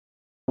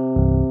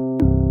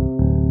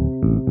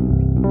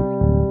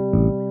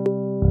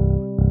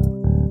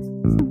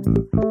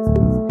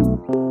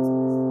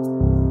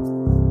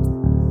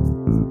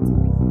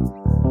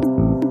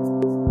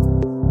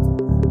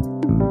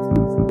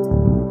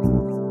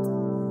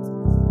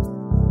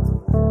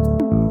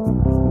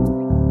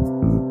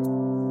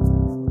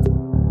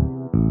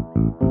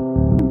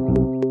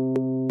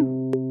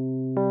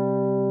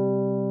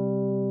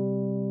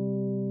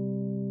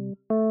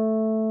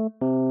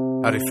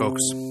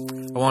folks.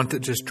 I want to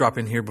just drop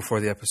in here before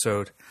the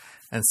episode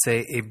and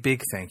say a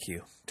big thank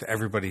you to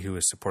everybody who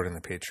is supporting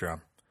the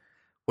Patreon.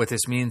 What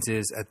this means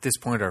is, at this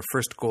point, our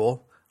first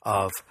goal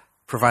of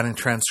providing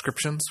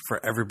transcriptions for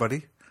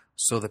everybody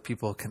so that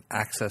people can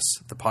access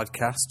the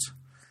podcast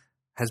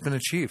has been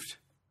achieved.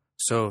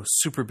 So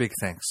super big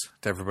thanks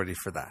to everybody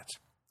for that.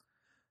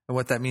 And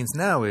what that means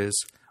now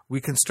is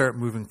we can start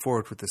moving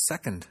forward with the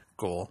second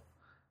goal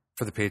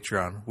for the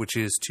Patreon, which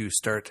is to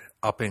start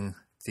upping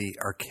the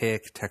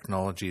archaic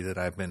technology that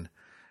I've been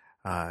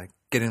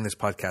getting this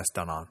podcast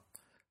done on.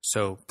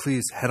 So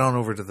please head on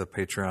over to the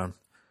Patreon.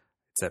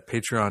 It's at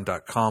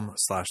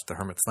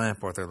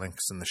patreon.com/thehermitslamp, or there are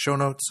links in the show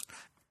notes.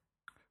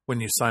 When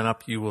you sign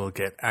up, you will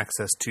get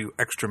access to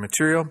extra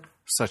material,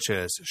 such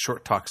as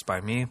short talks by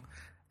me,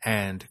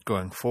 and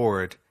going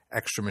forward,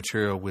 extra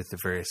material with the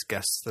various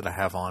guests that I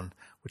have on,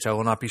 which I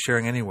will not be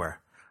sharing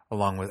anywhere,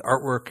 along with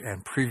artwork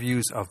and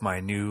previews of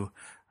my new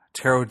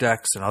tarot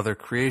decks and other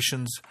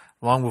creations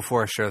long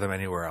before I share them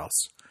anywhere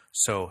else.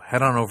 So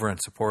head on over and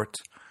support.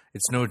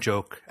 It's no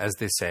joke, as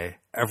they say,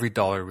 every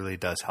dollar really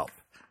does help.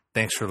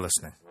 Thanks for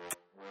listening.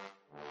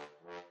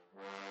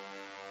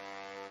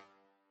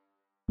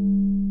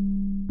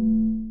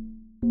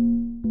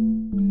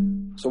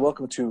 So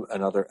welcome to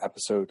another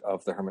episode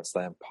of the Hermit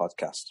Slam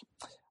podcast.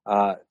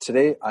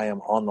 Today I am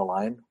on the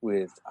line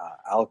with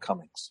Al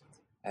Cummins,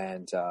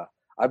 and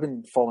I've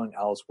been following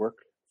Al's work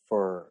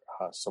for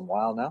some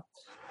while now.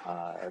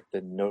 I've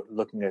been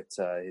looking at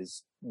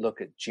his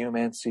look at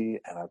geomancy,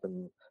 and I've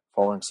been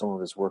following some of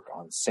his work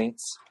on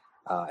saints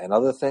and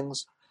other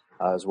things,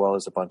 as well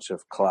as a bunch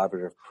of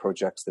collaborative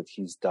projects that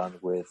he's done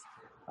with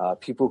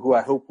people who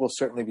I hope will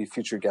certainly be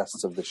future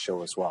guests of this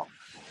show as well.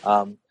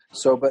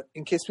 But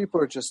in case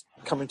people are just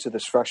coming to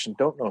this fresh and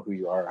don't know who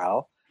you are,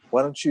 Al,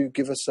 why don't you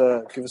give us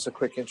a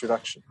quick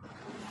introduction?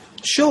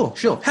 Sure.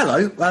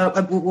 Hello.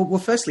 Well,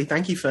 firstly,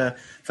 thank you for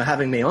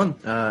having me on.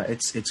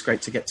 It's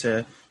great to get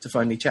to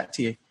finally chat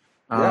to you.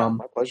 Yeah,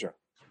 my pleasure.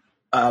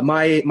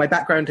 My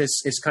background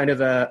is kind of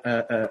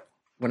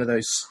one of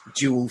those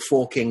dual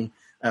forking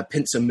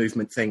pincer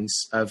movement things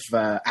of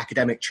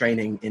academic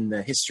training in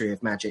the history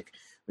of magic,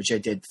 which I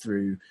did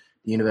through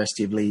the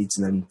University of Leeds,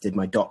 and then did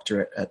my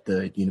doctorate at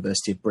the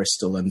University of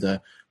Bristol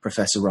under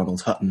Professor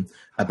Ronald Hutton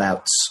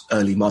about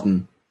early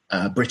modern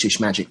British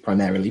magic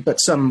primarily, but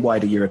some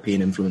wider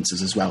European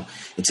influences as well.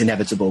 It's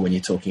inevitable when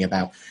you're talking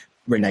about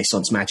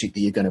Renaissance magic that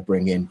you're going to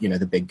bring in,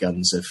 the big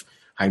guns of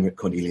Heinrich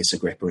Cornelius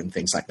Agrippa and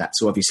things like that.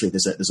 So obviously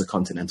there's a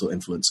continental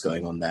influence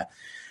going on there.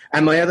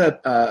 And my other,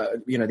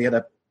 the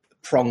other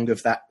prong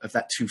of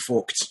that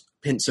two-forked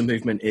pincer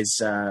movement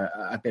is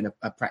I've been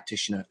a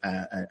practitioner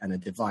and a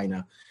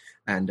diviner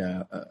and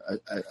a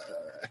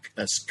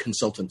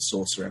consultant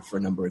sorcerer for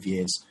a number of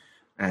years.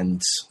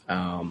 And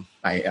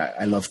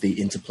I love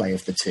the interplay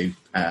of the two,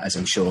 as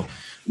I'm sure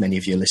many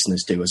of your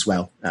listeners do as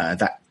well.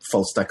 That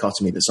false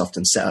dichotomy that's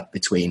often set up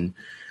between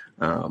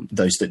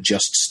those that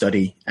just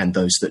study and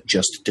those that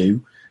just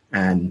do.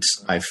 And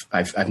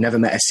I've never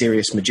met a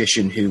serious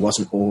magician who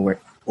wasn't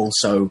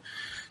also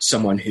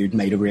someone who'd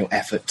made a real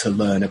effort to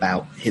learn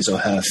about his or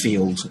her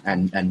field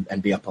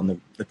and be up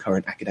on the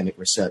current academic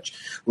research.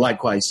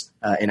 Likewise,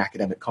 in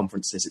academic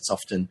conferences, it's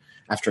often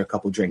after a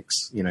couple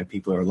drinks,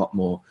 people are a lot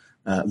more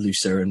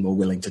looser and more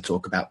willing to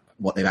talk about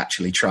what they've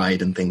actually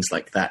tried and things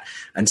like that.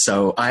 And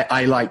so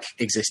I like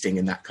existing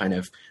in that kind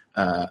of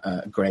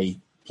grey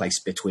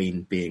place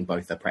between being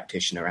both a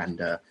practitioner and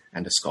a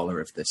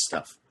scholar of this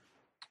stuff.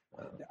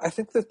 I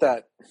think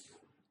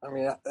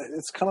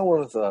it's kind of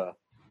one of the,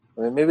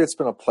 maybe it's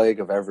been a plague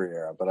of every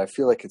era, but I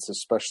feel like it's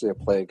especially a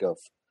plague of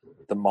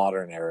the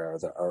modern era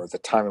or the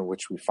time in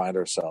which we find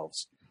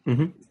ourselves.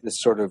 Mm-hmm. This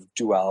sort of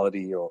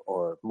duality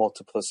or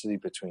multiplicity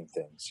between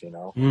things,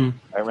 I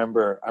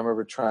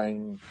remember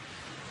trying,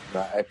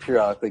 I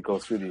periodically go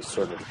through these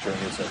sort of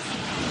journeys of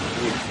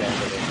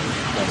re-examining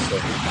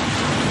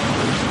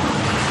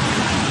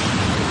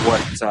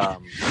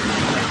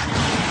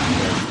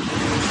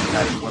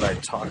what I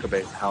talk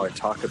about, how I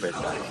talk about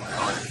that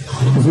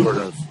sort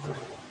of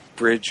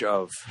bridge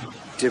of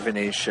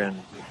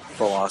divination,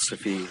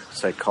 philosophy,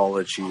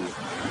 psychology,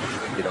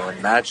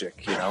 and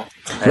magic, and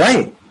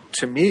right.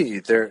 To me,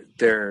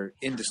 they're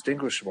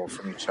indistinguishable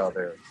from each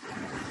other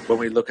when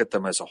we look at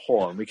them as a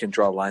whole, and we can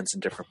draw lines in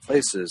different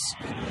places,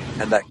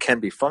 and that can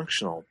be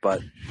functional.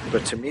 But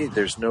to me,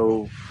 there's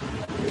no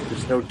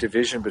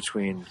division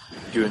between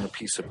doing a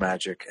piece of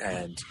magic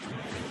and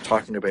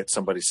talking about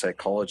somebody's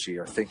psychology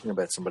or thinking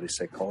about somebody's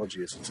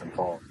psychology as it's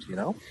involved.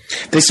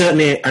 They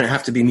certainly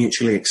have to be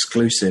mutually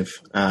exclusive,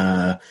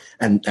 and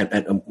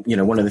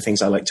one of the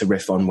things I like to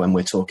riff on when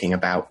we're talking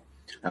about.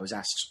 I was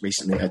asked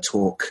recently at a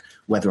talk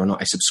whether or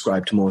not I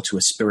subscribed more to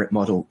a spirit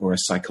model or a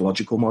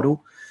psychological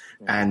model.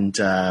 And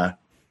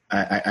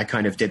I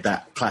kind of did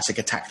that classic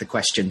attack the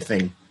question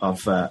thing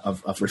of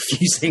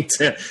refusing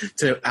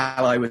to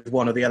ally with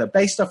one or the other,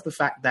 based off the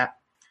fact that,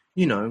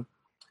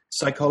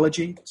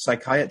 psychology,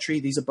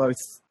 psychiatry, these are both,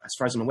 as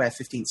far as I'm aware,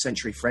 15th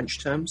century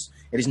French terms.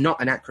 It is not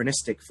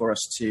anachronistic for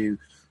us to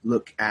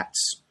look at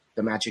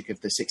the magic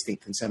of the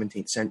 16th and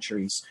 17th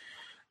centuries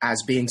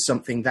as being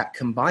something that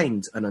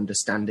combined an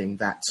understanding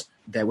that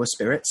there were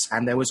spirits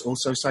and there was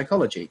also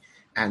psychology,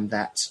 and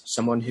that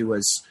someone who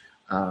was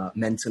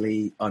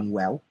mentally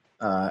unwell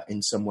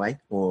in some way,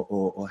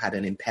 or had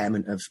an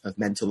impairment of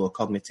mental or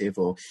cognitive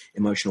or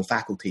emotional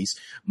faculties,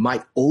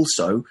 might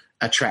also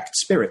attract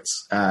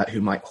spirits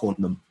who might haunt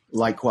them.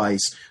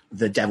 Likewise,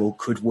 the devil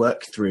could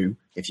work through,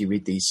 if you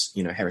read these,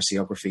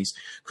 heresiographies,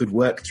 could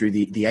work through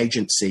the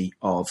agency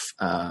of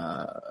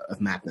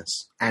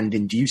madness and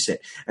induce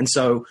it. And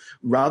so,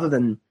 rather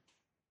than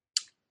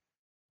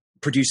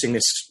producing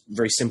this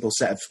very simple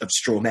set of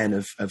straw men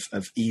of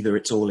either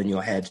it's all in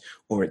your head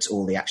or it's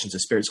all the actions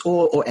of spirits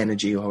or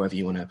energy, or however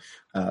you want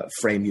to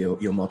frame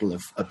your model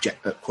of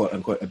quote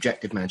unquote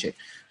objective magic,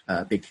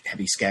 big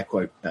heavy scare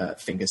quote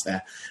fingers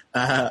there,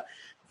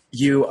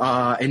 you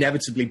are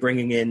inevitably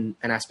bringing in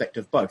an aspect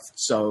of both.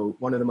 So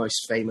one of the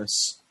most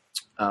famous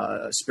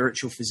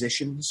spiritual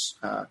physicians,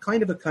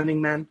 kind of a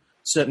cunning man,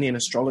 certainly an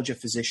astrologer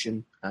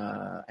physician,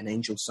 an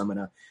angel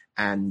summoner,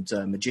 and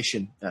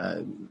magician,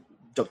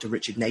 Dr.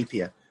 Richard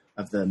Napier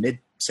of the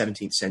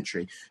mid-17th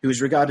century, who was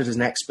regarded as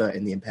an expert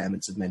in the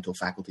impairments of mental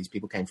faculties.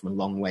 People came from a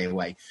long way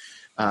away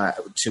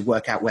to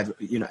work out whether,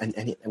 and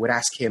he would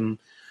ask him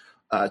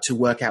to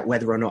work out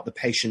whether or not the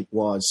patient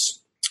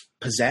was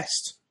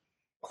possessed,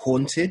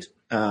 haunted,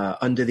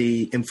 under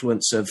the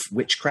influence of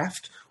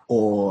witchcraft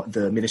or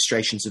the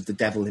ministrations of the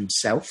devil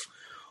himself,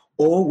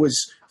 or was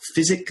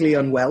physically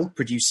unwell,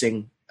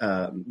 producing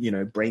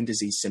brain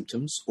disease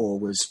symptoms, or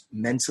was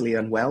mentally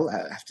unwell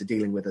after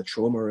dealing with a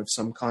trauma of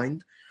some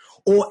kind,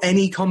 or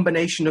any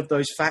combination of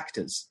those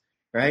factors,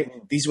 right?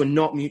 Mm-hmm. These were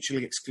not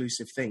mutually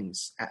exclusive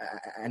things.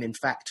 And in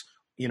fact,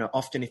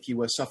 often if you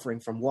were suffering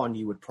from one,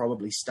 you would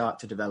probably start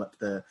to develop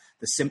the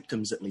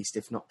symptoms, at least,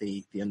 if not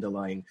the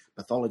underlying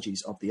pathologies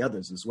of the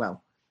others as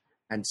well.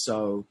 And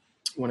so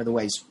one of the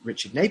ways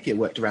Richard Napier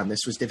worked around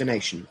this was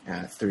divination,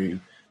 through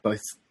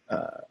both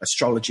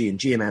astrology and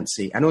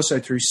geomancy, and also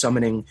through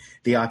summoning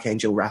the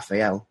Archangel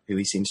Raphael, who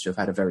he seems to have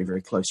had a very,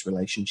 very close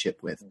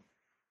relationship with.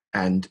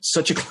 And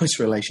such a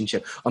close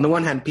relationship. On the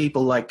one hand,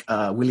 people like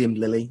William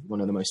Lilly, one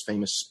of the most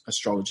famous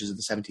astrologers of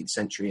the 17th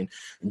century,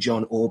 and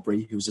John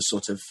Aubrey, who was a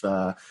sort of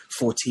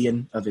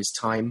Fortean of his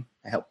time,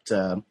 helped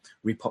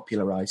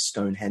repopularize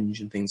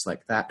Stonehenge and things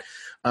like that.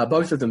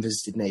 Both of them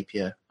visited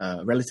Napier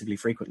relatively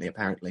frequently,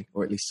 apparently,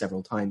 or at least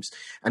several times,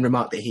 and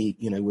remarked that he,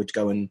 would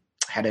go and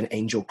had an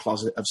angel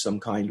closet of some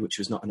kind, which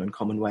was not an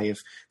uncommon way of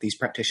these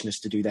practitioners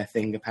to do their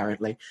thing,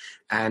 apparently,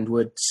 and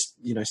would,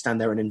 stand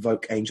there and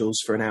invoke angels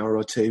for an hour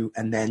or two,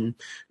 and then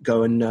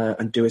go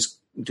and do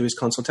his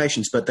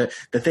consultations. But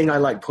the thing I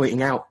like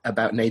pointing out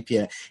about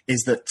Napier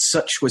is that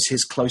such was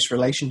his close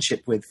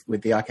relationship with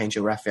the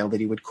Archangel Raphael that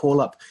he would call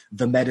up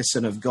the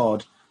medicine of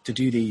God to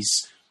do these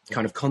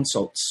kind of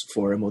consults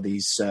for him, or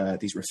these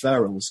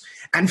referrals,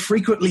 and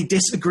frequently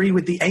disagree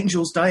with the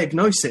angel's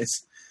diagnosis,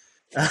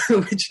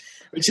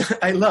 which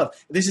I love.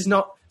 This is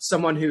not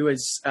someone who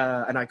is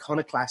an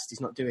iconoclast.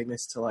 He's not doing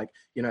this to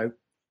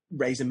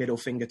raise a middle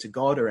finger to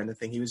God or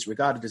anything. He was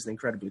regarded as an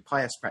incredibly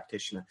pious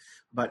practitioner.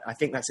 But I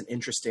think that's an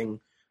interesting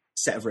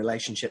set of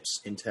relationships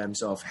in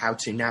terms of how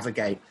to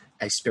navigate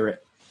a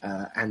spirit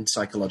and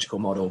psychological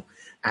model,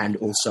 and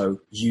also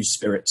use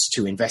spirits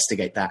to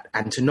investigate that,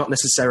 and to not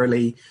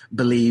necessarily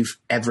believe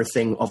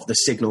everything of the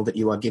signal that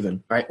you are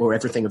given, right? Or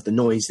everything of the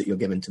noise that you're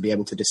given, to be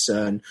able to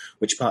discern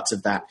which parts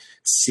of that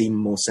seem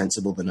more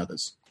sensible than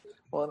others.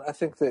 Well, I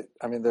think that,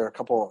 there are a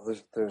couple,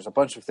 there's a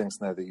bunch of things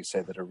in there that you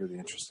say that are really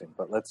interesting,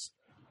 but let's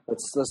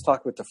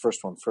talk about the first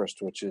one first,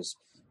 which is,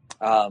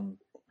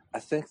 I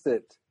think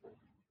that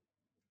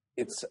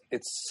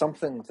it's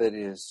something that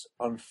is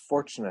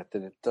unfortunate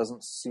that it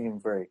doesn't seem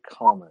very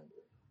common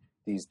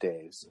these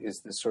days, is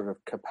this sort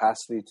of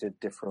capacity to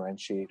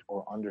differentiate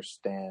or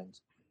understand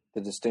the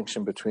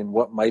distinction between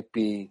what might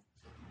be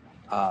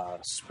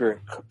spirit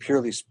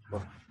purely.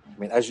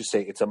 As you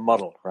say, it's a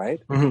muddle,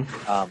 right?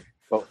 Mm-hmm.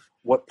 But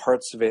what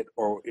parts of it,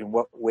 or in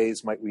what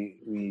ways might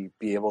we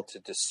be able to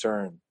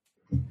discern?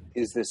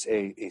 Is this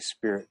a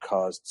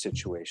spirit-caused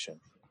situation?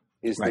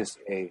 Is right. This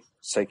a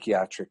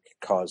psychiatric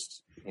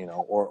caused, or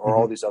mm-hmm.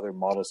 all these other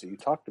models that you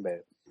talked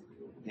about,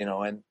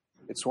 and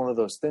it's one of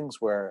those things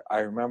where I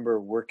remember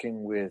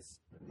working with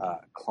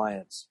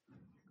clients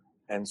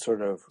and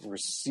sort of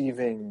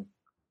receiving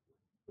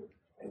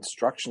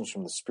instructions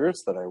from the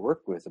spirits that I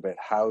work with about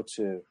how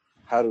to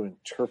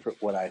interpret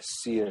what I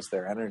see as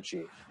their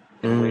energy,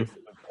 mm-hmm. and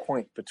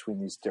point between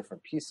these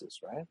different pieces,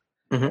 right?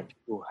 Mm-hmm.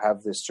 Who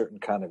have this certain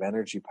kind of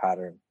energy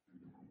pattern.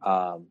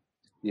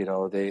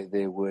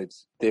 They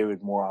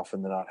would more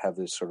often than not have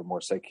this sort of more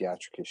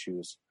psychiatric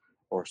issues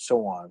or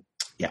so on.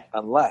 Yeah.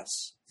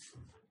 Unless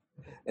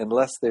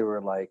they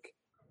were like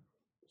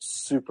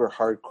super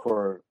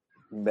hardcore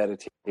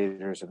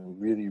meditators and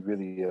really,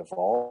 really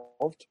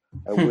evolved,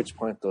 at which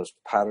point those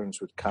patterns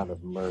would kind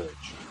of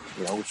merge,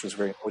 which was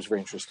very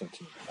interesting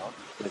to me.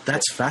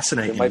 That's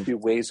fascinating. There might be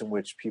ways in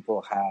which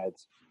people had,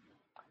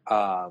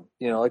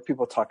 like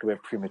people talk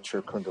about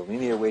premature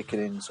Kundalini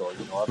awakenings, or,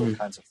 other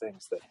kinds of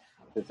things,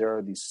 that there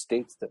are these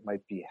states that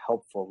might be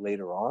helpful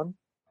later on.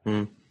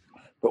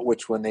 but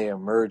which when they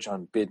emerge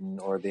unbidden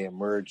or they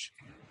emerge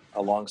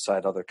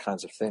alongside other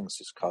kinds of things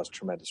just cause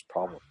tremendous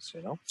problems,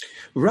 you know?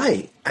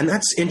 Right. And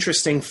that's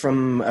interesting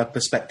from a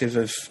perspective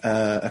of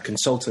a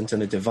consultant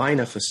and a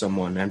diviner for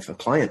someone, and for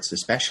clients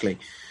especially,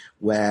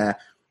 where,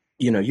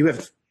 you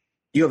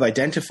have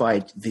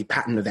identified the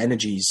pattern of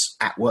energies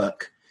at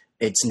work.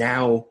 It's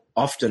now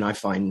often, I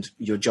find,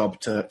 your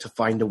job to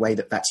find a way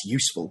that's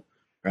useful,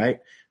 right?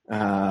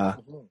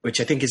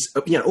 Which I think is,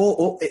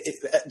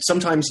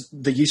 sometimes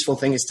the useful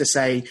thing is to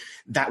say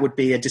that would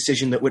be a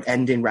decision that would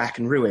end in rack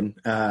and ruin.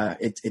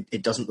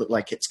 It doesn't look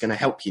like it's going to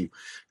help you,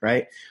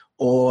 right?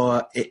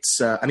 Or it's,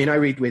 I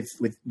read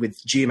with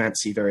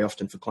Geomancy very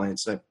often for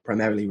clients. I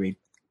primarily read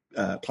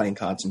playing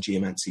cards and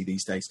Geomancy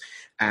these days.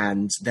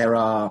 And there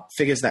are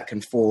figures that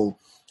can fall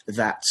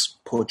that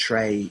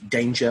portray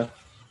danger,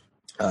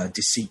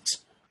 deceit,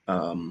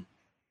 the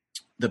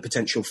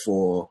potential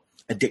for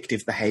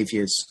addictive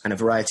behaviors, and a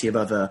variety of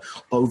other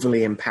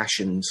overly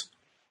impassioned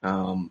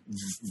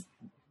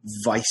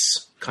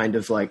vice kind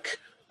of like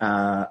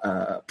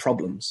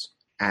problems.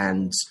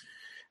 And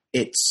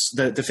it's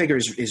the figure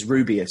is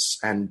rubeous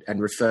and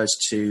refers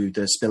to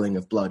the spilling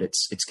of blood.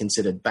 It's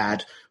considered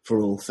bad for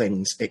all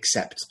things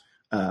except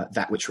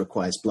that which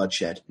requires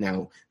bloodshed.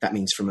 Now, that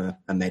means from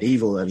a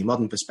medieval, early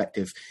modern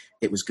perspective,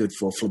 it was good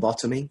for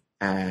phlebotomy,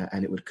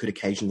 and it could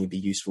occasionally be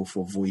useful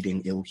for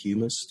voiding ill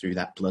humors through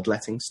that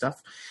bloodletting stuff.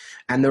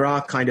 And there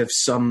are kind of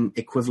some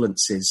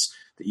equivalences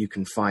that you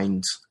can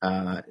find,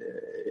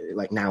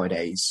 like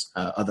nowadays,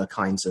 other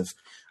kinds of,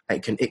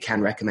 it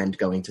can recommend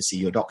going to see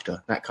your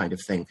doctor, that kind of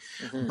thing.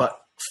 Mm-hmm.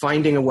 But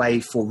finding a way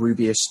for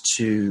Rubeus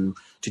to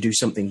do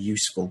something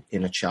useful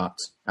in a chart,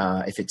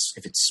 if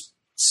it's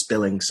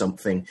spilling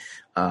something,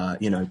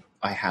 I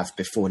have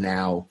before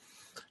now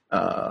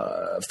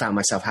found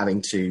myself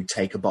having to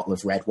take a bottle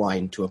of red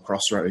wine to a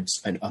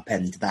crossroads and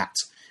upend that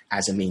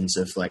as a means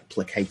of like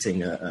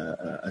placating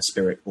a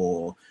spirit,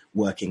 or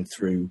working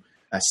through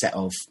a set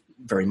of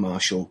very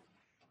martial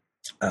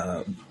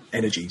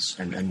energies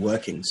and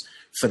workings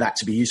for that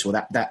to be useful.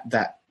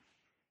 That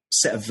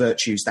set of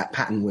virtues, that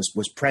pattern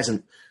was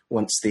present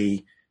once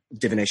the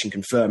divination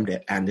confirmed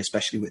it, and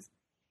especially with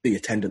the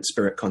attendant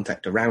spirit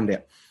contact around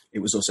it, it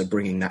was also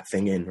bringing that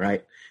thing in,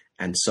 right?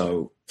 And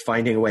so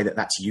finding a way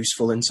that's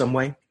useful in some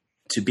way,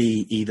 to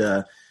be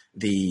either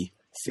the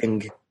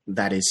thing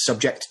that is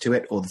subject to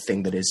it or the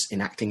thing that is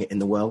enacting it in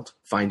the world,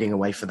 finding a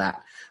way for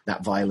that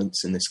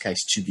violence in this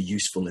case to be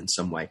useful in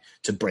some way,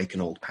 to break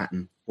an old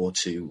pattern, or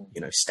to,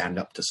 stand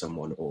up to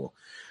someone, or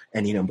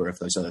any number of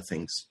those other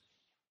things.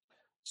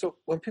 So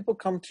when people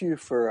come to you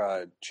for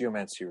a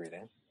geomancy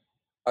reading,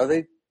 are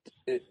they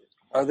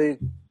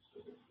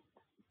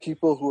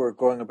people who are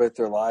going about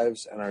their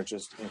lives and are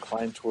just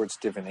inclined towards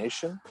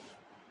divination?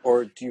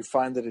 Or do you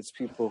find that it's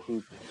people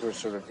who are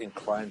sort of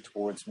inclined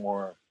towards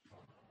more,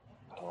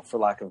 for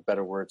lack of a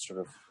better word,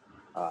 sort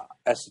of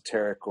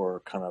esoteric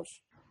or kind of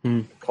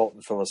cult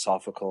and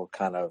philosophical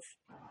kind of,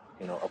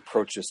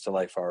 approaches to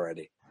life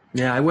already?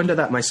 Yeah, I wonder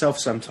that myself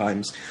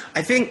sometimes.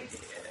 I think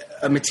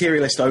a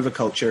materialist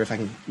overculture, if I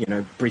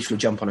can, briefly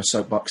jump on a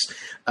soapbox,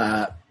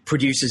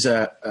 produces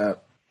a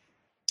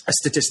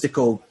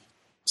statistical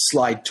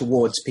slide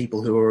towards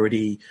people who are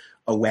already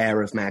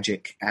aware of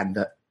magic and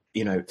that,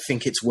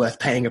 think it's worth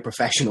paying a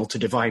professional to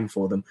divine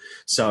for them.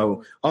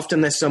 So often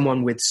there's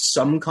someone with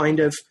some kind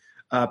of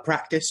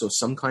practice or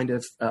some kind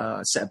of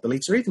set of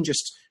beliefs, or even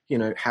just,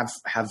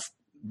 have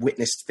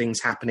witnessed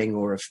things happening,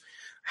 or have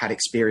had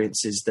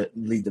experiences that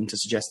lead them to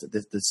suggest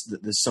that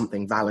there's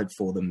something valid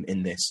for them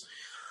in this.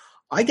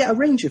 I get a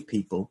range of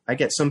people. I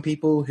get some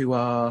people who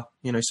are,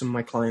 some of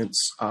my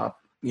clients are,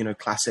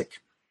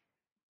 classic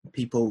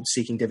people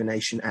seeking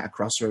divination at a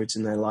crossroads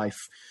in their life,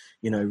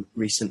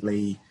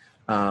 recently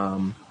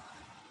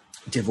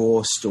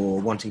divorced, or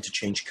wanting to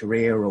change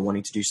career, or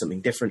wanting to do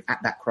something different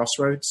at that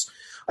crossroads.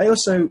 I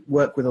also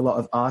work with a lot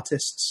of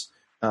artists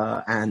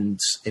and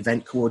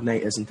event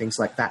coordinators and things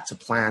like that to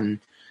plan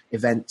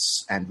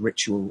events and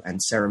ritual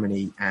and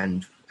ceremony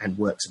and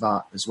works of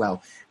art as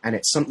well. And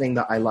it's something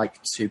that I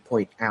like to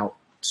point out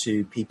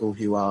to people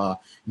who are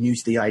new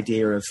to the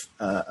idea of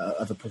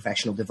a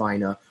professional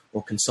diviner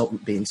or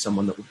consultant being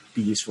someone that would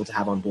be useful to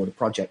have on board a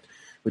project,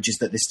 which is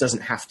that this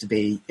doesn't have to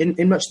be,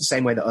 in much the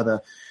same way that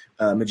other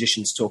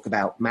magicians talk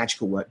about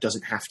magical work,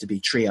 doesn't have to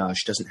be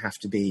triage, doesn't have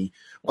to be,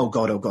 oh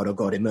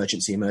God,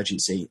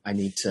 emergency, I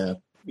need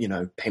to,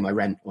 pay my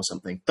rent or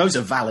something. Those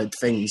are valid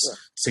things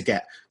to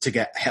get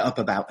het up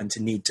about and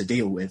to need to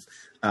deal with.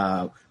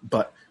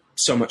 But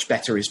so much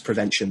better is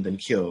prevention than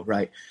cure,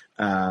 right?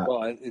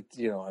 Not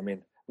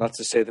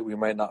to say that we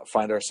might not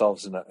find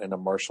ourselves in a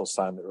martial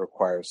sign that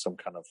requires some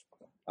kind of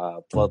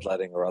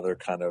bloodletting or other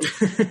kind of,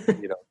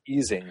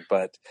 easing.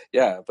 But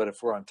if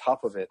we're on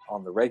top of it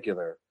on the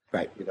regular,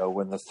 right?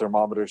 When the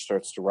thermometer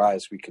starts to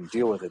rise, we can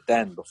deal with it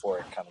then before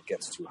it kind of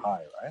gets too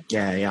high, right?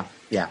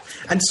 Yeah.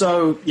 And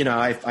so,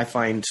 I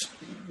find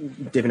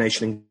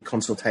divination and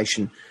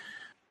consultation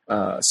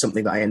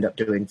something that I end up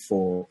doing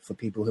for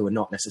people who are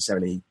not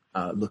necessarily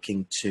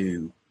looking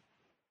to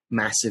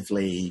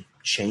massively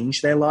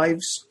change their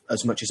lives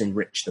as much as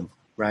enrich them,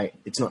 right?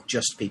 It's not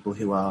just people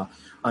who are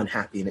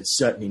unhappy, and it's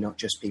certainly not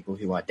just people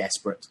who are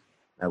desperate,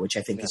 which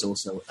I think is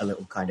also a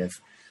little kind of,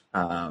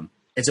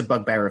 it's a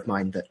bugbear of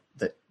mine that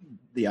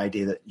the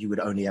idea that you would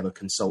only ever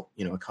consult,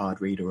 a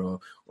card reader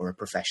or a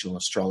professional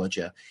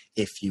astrologer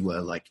if you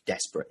were like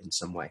desperate in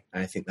some way.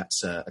 And I think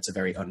that's a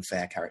very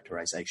unfair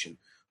characterization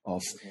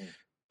of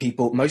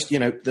people. Most,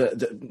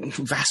 the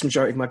vast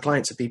majority of my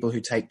clients are people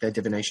who take their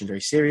divination very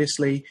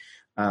seriously,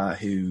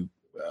 who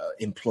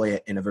employ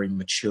it in a very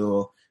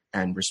mature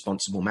and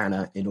responsible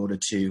manner in order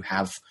to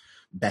have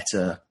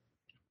better,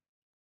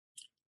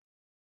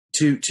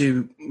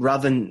 to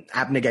rather than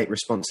abnegate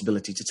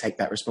responsibility, to take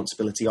that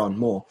responsibility on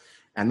more.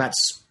 And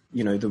that's,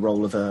 the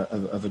role of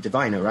a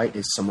diviner, right?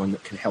 Is someone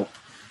that can help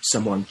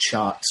someone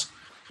chart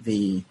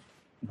the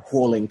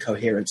hauling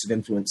coherence of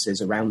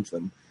influences around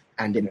them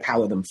and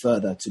empower them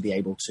further to be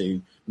able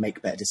to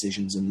make better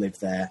decisions and live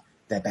their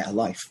better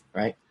life,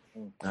 right?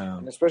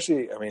 And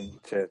especially,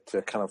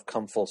 to kind of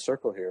come full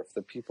circle here, if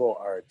the people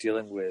are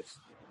dealing with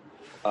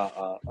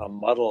a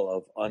muddle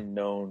of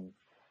unknown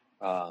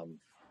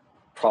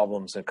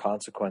problems and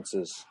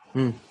consequences,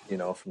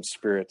 from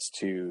spirits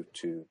to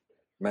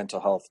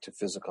mental health to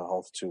physical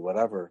health to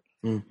whatever,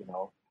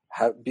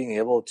 being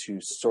able to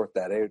sort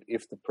that out,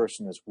 if the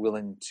person is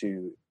willing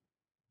to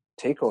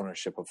take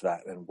ownership of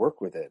that and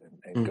work with it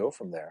and go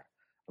from there.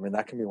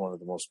 That can be one of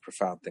the most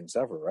profound things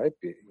ever, right?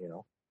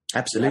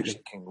 Absolutely. You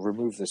can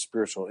remove the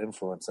spiritual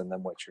influence, and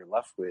then what you're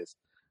left with,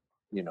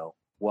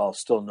 while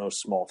still no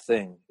small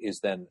thing, is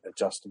then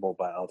adjustable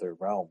by other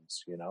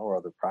realms, or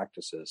other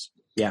practices.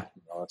 Yeah.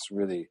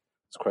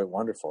 It's quite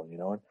wonderful,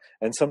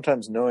 and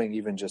sometimes knowing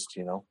even just,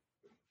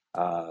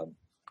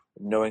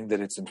 knowing that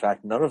it's in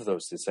fact none of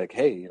those. It's like,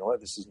 hey, you know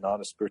what? This is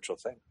not a spiritual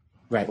thing.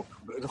 Right.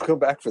 We'll come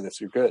back for this.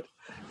 You're good.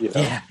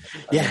 Yeah.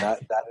 That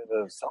in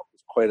and of itself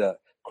is quite a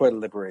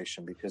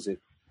liberation, because it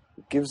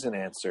gives an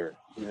answer,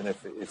 even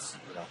if it's,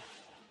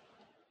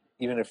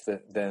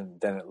 then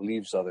it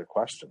leaves other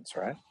questions,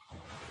 right?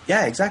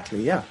 Yeah,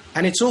 exactly. Yeah.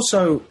 And it's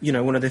also,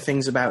 one of the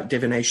things about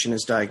divination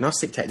as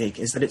diagnostic technique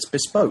is that it's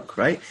bespoke,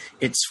 right?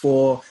 It's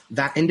for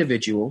that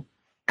individual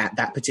at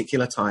that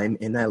particular time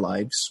in their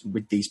lives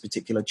with these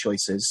particular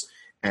choices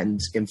and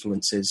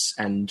influences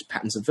and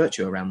patterns of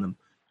virtue around them,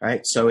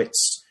 right? So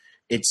it's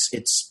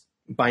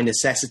by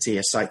necessity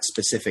a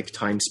site-specific,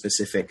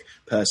 time-specific,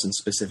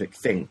 person-specific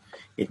thing.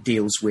 It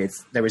deals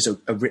with, there is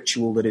a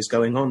ritual that is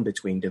going on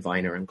between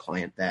diviner and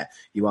client there.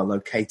 You are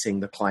locating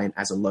the client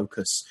as a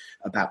locus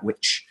about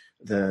which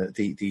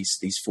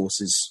these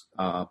forces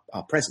are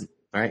present,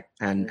 right?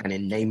 And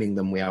in naming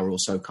them, we are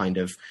also kind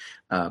of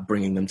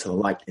bringing them to the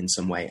light in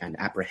some way and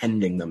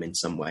apprehending them in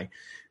some way.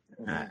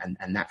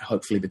 And that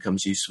hopefully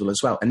becomes useful as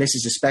well. And this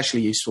is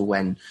especially useful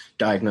when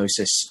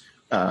diagnosis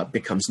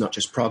becomes not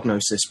just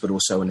prognosis, but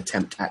also an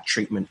attempt at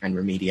treatment and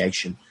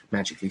remediation,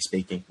 magically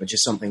speaking, which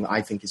is something that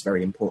I think is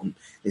very important,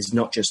 is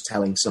not just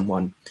telling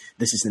someone,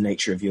 this is the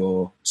nature of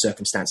your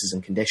circumstances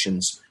and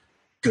conditions,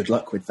 good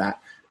luck with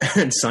that,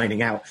 and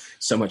signing out,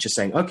 so much as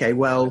saying, okay,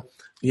 well,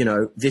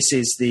 this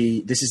is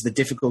the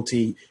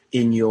difficulty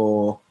in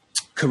your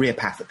career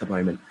path at the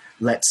moment.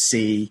 Let's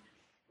see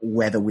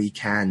whether we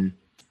can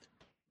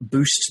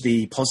boost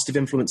the positive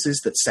influences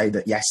that say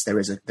that, yes, there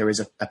is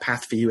a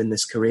path for you in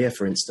this career,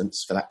 for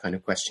instance, for that kind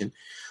of question.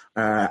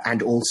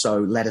 And also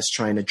let us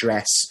try and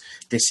address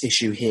this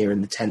issue here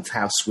in the 10th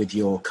house with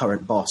your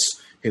current boss,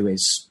 who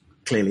is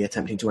clearly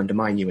attempting to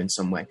undermine you in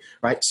some way,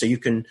 right? So you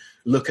can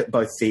look at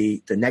both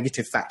the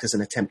negative factors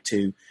and attempt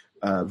to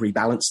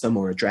rebalance them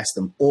or address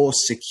them, or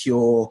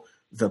secure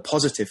the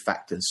positive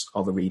factors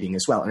of a reading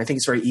as well. And I think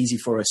it's very easy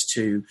for us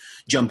to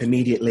jump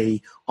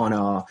immediately on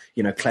our,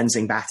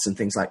 cleansing baths and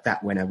things like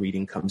that when a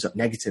reading comes up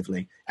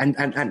negatively.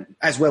 And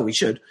as well we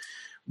should,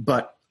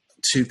 but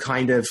to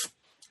kind of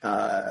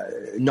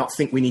not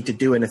think we need to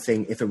do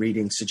anything if a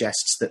reading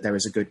suggests that there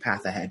is a good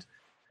path ahead.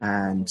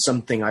 And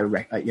something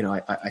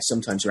I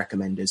sometimes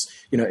recommend is,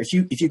 if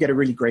you get a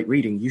really great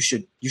reading, you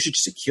should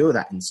secure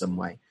that in some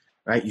way,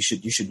 right? You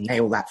should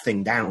nail that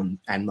thing down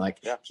and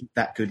keep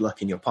that good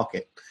luck in your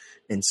pocket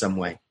in some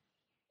way.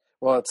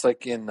 Well, it's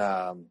like in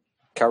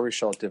cowrie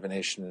shell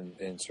divination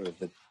and sort of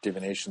the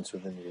divinations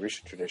within the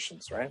Orisha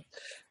traditions, right?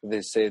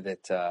 They say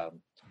that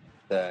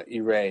the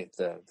ire,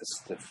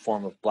 the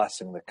form of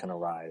blessing that can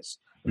arise,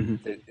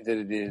 that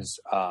it is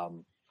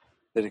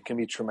that it can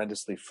be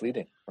tremendously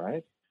fleeting,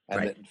 right?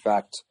 And that in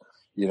fact,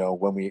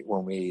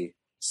 when we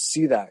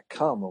see that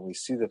come, when we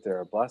see that there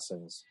are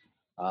blessings,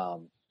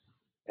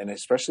 and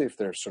especially if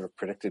they're sort of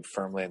predicted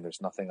firmly and there's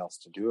nothing else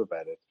to do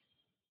about it,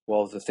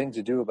 well, the thing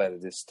to do about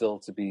it is still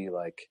to be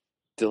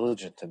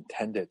diligent and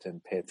tend it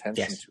and pay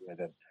attention to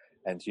it,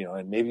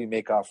 and maybe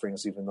make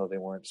offerings even though they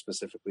weren't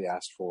specifically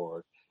asked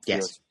for,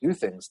 to do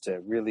things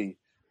to really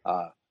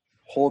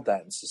hold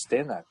that and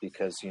sustain that,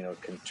 because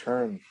it can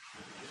turn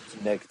to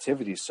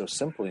negativity so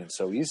simply and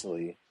so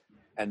easily,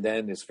 and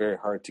then it's very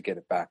hard to get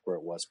it back where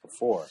it was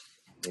before.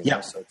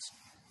 So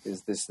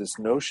it's this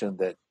notion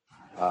that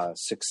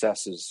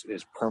success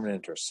is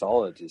permanent or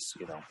solid is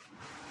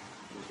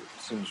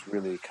seems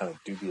really kind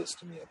of dubious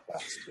to me at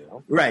best, you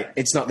know? Right.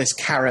 It's not this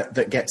carrot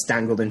that gets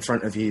dangled in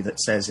front of you that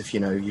says, if,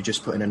 you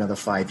just put in another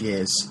 5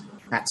 years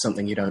at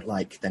something you don't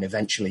like, then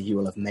eventually you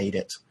will have made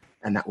it.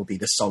 And that will be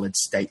the solid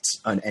state,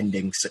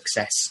 unending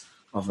success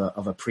of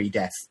a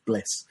pre-death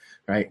bliss,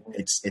 right?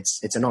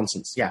 It's a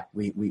nonsense. Yeah.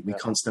 We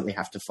constantly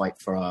have to fight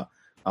for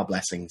our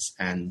blessings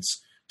and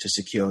to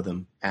secure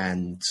them.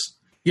 And,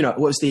 what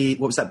was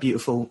that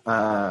beautiful,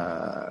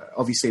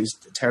 obviously it was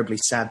terribly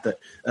sad that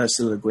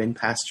Ursula Le Guin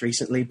passed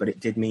recently, but it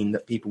did mean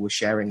that people were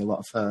sharing a lot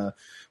of her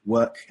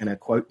work and her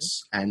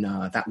quotes. And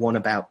that one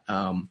about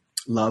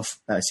love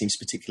seems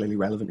particularly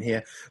relevant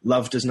here.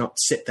 Love does not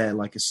sit there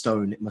like a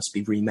stone. It must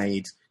be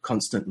remade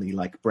constantly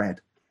like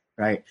bread,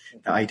 right?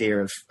 The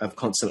idea of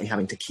constantly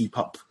having to keep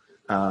up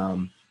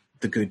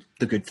the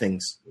good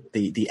things,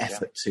 the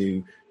effort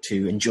to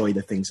enjoy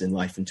the things in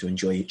life and to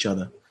enjoy each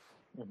other.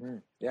 Mm-hmm.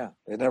 Yeah,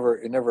 it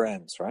never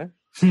ends, right?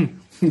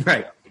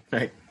 Right.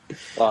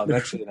 Well,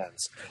 eventually it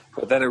ends,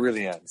 but then it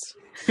really ends.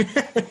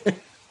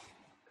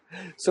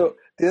 So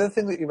the other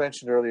thing that you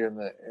mentioned earlier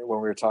when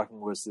we were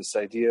talking was this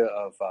idea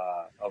of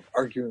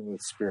arguing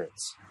with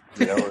spirits.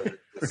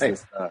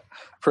 This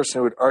person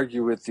who would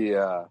argue with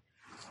the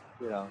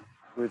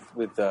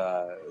with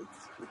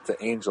the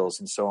angels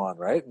and so on,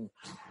 right?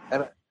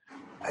 And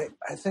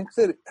I think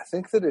that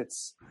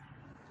it's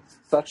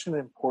such an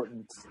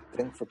important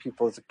thing for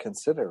people to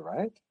consider,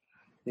 right?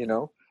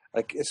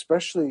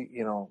 Especially,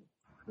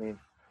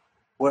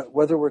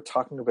 whether we're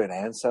talking about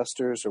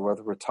ancestors or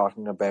whether we're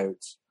talking about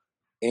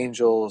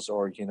angels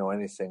or,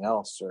 anything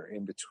else or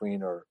in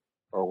between or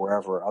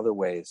wherever other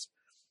ways,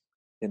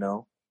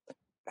 I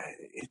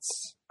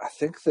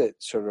think that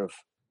sort of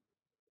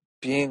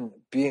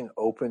being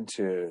open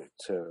to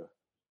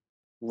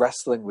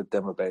wrestling with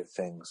them about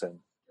things and,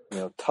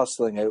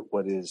 tussling out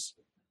what is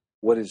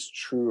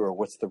true or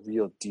what's the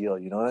real deal,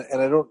 and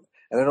I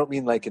don't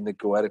mean like in the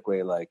goetic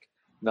way, like,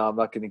 no, I'm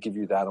not going to give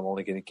you that. I'm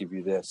only going to give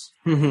you this.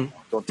 Mm-hmm.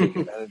 Don't take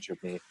advantage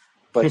of me.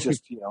 But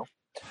just,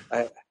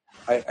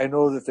 I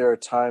know that there are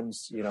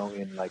times,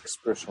 in like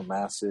spiritual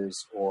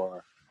masses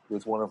or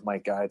with one of my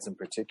guides in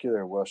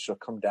particular, where she'll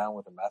come down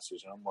with a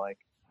message and I'm like,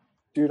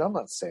 dude, I'm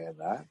not saying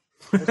that.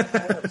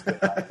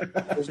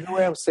 There's no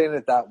way I'm saying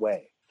it that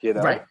way,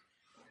 Right.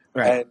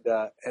 Right.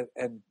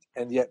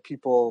 And yet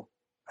people,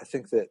 I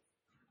think that,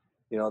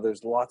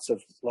 there's lots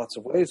of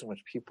ways in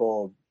which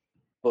people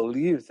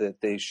believe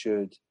that they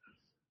should,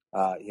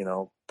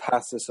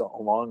 pass this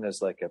along as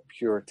like a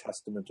pure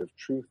testament of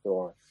truth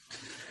or,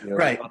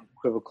 right,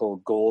 unequivocal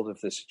gold of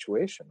the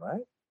situation,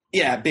 right?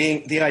 Yeah,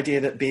 the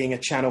idea that being a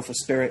channel for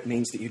spirit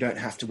means that you don't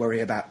have to worry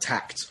about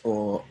tact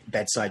or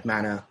bedside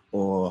manner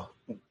or,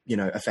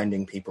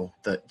 offending people,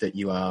 that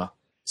you are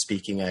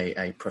speaking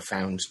a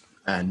profound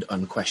and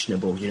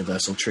unquestionable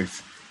universal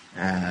truth.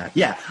 I'm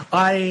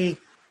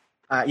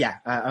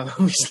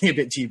obviously a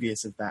bit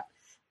dubious of that,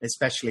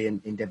 especially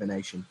in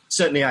divination.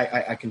 Certainly,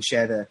 I can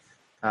share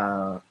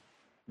the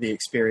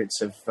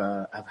experience of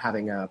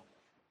having a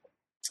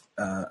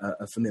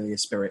familiar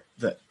spirit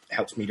that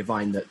helps me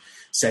divine, that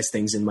says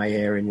things in my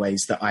ear in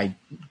ways that I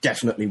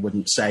definitely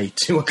wouldn't say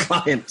to a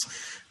client.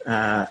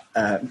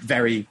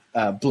 Very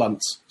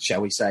blunt,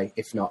 shall we say,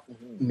 if not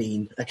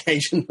mean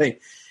occasionally.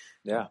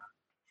 Yeah.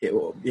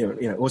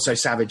 Also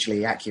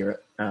savagely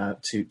accurate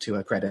to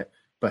her credit.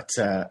 But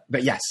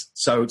yes,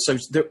 so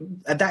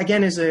that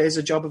again is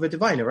a job of a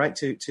diviner, right?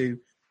 To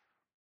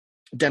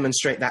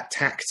demonstrate that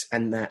tact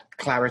and that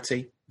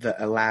clarity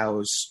that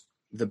allows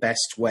the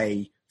best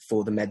way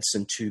for the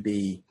medicine to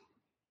be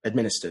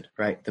administered,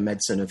 right? The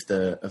medicine of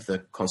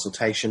the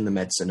consultation, the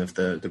medicine of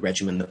the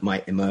regimen that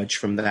might emerge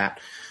from that,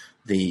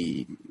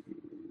 the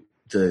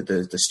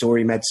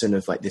story medicine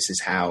of like, this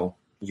is how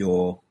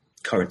your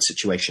current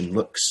situation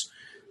looks,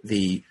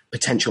 the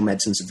potential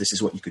medicines of this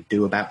is what you could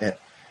do about it.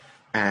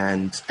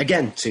 And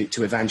again,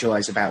 to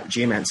evangelize about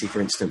geomancy, for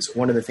instance,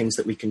 one of the things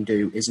that we can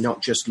do is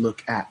not just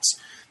look at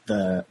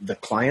the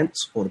client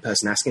or the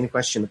person asking the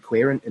question, the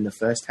querent in the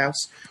first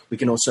house. We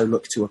can also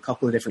look to a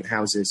couple of different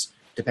houses,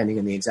 depending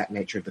on the exact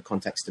nature of the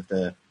context of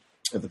the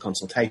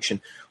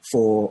consultation,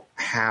 for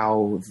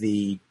how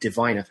the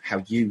diviner,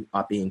 how you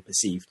are being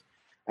perceived.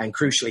 And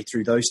crucially,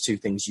 through those two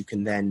things, you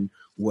can then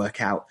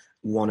work out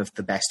one of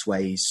the best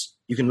ways.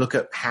 You can look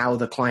at how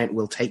the client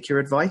will take your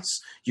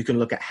advice. You can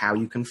look at how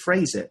you can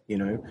phrase it,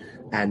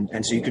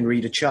 and so you can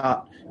read a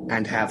chart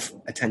and have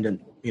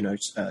attendant,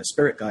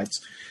 spirit guides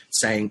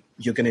saying,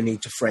 you're going to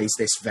need to phrase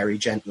this very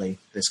gently.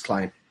 This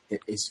client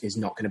is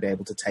not going to be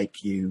able to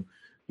take you,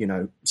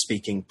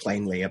 speaking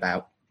plainly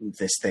about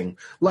this thing.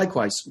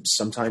 Likewise,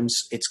 sometimes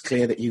it's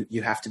clear that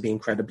you have to be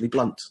incredibly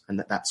blunt,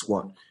 and that's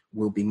what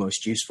will be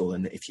most useful.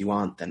 And if you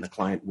aren't, then the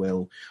client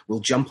will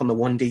jump on the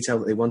one detail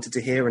that they wanted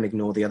to hear and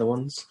ignore the other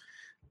ones.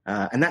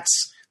 And that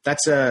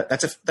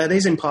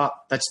is in part,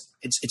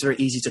 it's very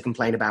easy to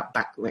complain about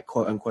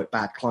quote unquote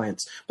bad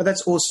clients, but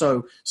that's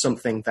also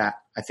something that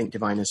I think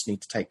diviners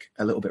need to take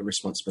a little bit of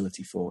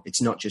responsibility for.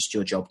 It's not just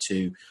your job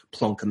to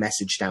plonk a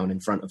message down in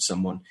front of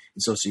someone.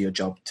 It's also your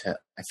job to,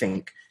 I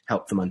think,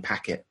 help them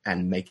unpack it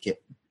and make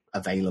it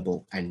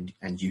available and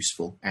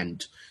useful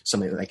and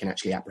something that they can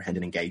actually apprehend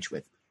and engage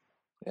with.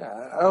 Yeah,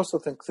 I also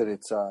think that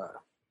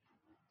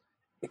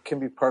it can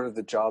be part of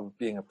the job of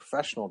being a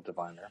professional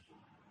diviner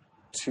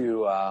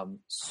to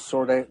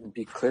sort out and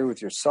be clear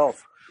with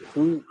yourself.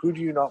 Who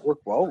do you not work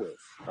well with,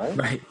 right?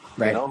 Right.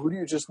 You know, who do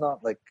you just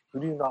not like? Who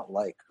do you not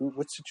like?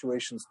 What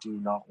situations do you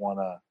not want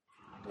to,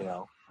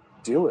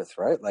 deal with,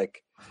 right?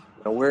 Like,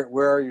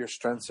 where are your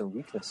strengths and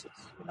weaknesses?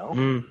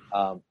 And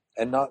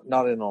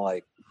not in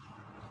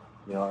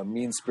a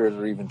mean-spirited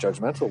or even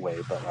judgmental way,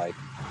 but like,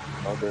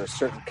 there are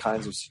certain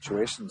kinds of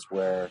situations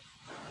where,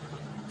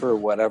 for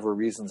whatever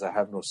reasons, I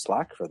have no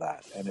slack for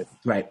that. And if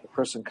the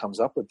person comes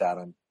up with that,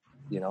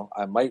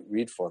 I might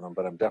read for them,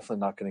 but I'm definitely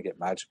not going to get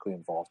magically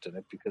involved in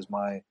it because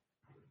my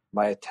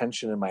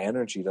attention and my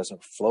energy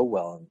doesn't flow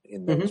well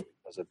in those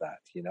because of that,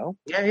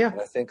 Yeah.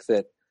 And I think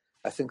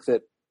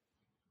that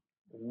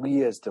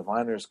we as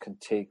diviners can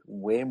take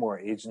way more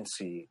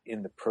agency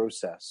in the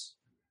process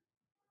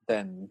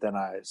than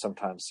I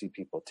sometimes see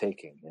people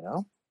taking,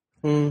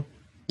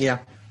 Yeah,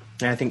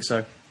 I think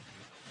so.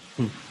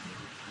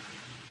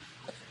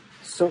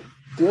 So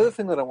the other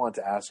thing that I wanted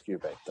to ask you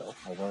about,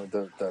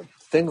 though, the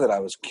thing that I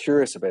was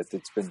curious about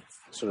that's been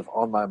sort of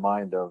on my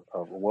mind of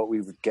what we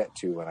would get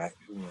to when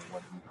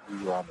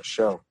we were on the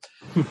show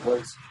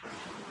was,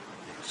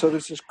 so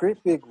there's this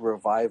great big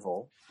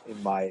revival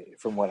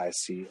from what I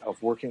see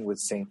of working with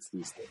saints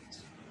these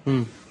days.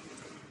 And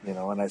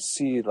I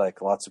see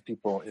like lots of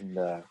people in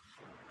the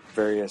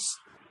various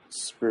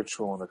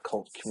spiritual and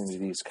occult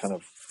communities kind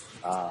of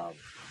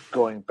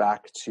going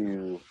back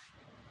to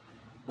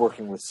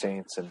working with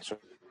saints and sort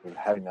of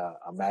having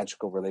a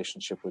magical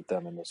relationship with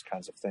them and those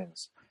kinds of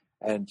things.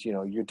 And,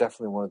 you're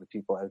definitely one of the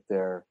people out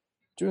there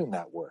doing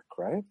that work,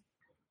 right?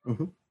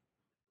 Mm-hmm.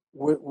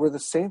 Were the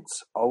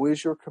saints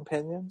always your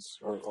companions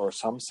or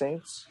some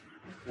saints?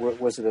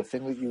 Was it a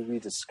thing that you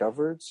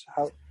rediscovered?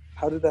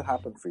 How did that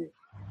happen for you?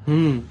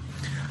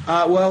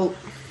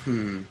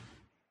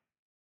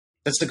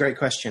 That's a great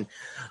question.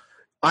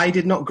 I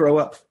did not grow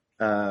up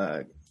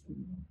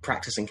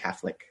practicing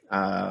Catholic.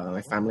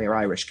 My family are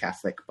Irish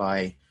Catholic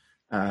by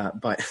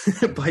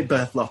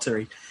birth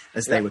lottery,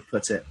 as they would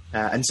put it.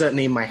 And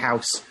certainly in my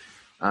house,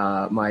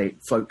 my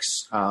folks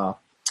are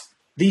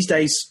these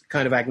days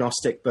kind of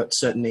agnostic, but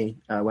certainly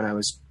when I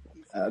was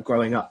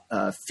growing up,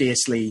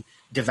 fiercely,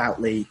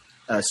 devoutly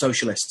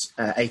socialists,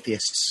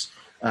 atheists.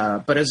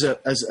 But as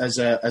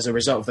a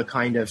result of the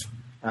kind of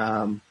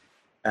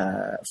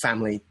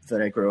family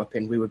that I grew up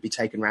in, we would be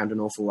taken around an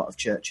awful lot of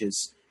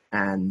churches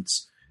and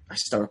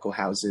historical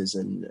houses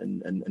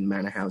and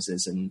manor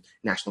houses and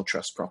national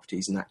trust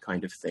properties and that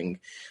kind of thing.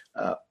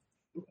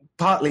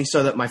 Partly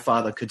so that my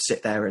father could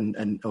sit there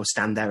or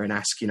stand there and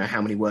ask,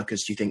 how many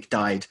workers do you think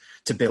died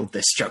to build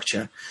this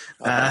structure?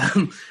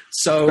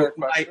 So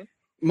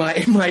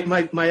my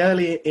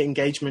early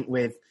engagement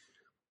with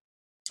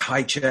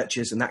high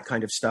churches and that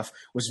kind of stuff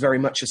was very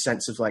much a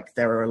sense of like,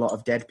 there are a lot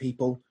of dead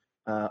people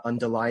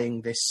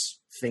underlying this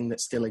thing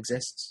that still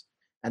exists.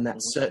 And that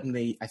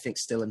certainly, I think,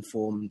 still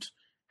informed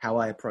how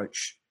I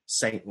approach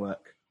saint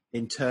work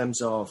in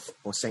terms of,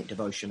 or saint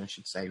devotion, I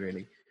should say,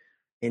 really,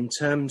 in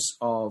terms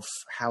of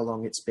how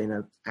long it's been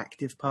an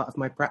active part of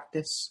my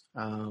practice.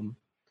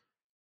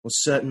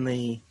 Was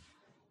certainly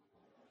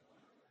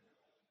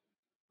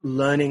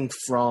learning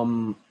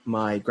from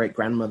my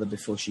great-grandmother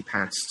before she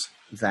passed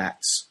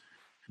that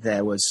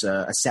there was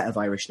a set of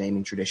Irish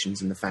naming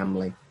traditions in the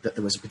family, that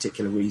there was a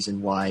particular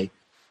reason why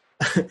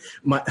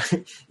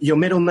your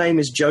middle name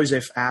is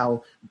Joseph,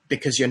 Al,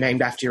 because you're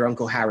named after your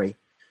Uncle Harry,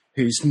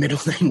 whose middle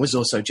name was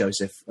also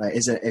Joseph,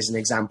 is an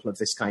example of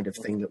this kind of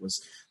thing that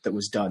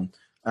was done.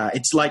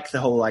 It's like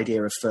the whole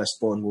idea of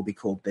firstborn will be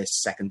called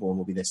this, secondborn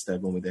will be this,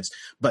 thirdborn will be this.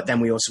 But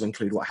then we also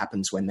include what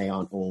happens when they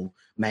aren't all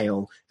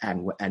male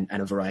and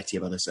a variety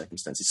of other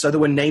circumstances. So there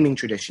were naming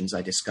traditions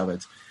I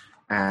discovered,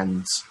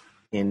 and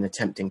in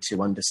attempting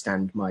to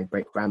understand my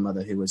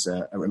great-grandmother, who was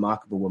a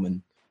remarkable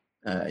woman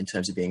in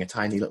terms of being a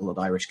tiny little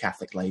Irish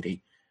Catholic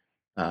lady.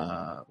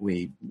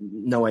 We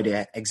no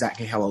idea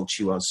exactly how old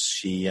she was.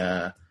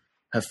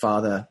 Her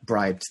father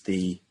bribed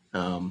the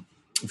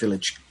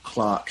village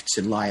clerk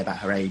to lie about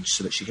her age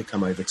so that she could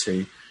come over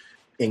to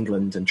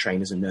England and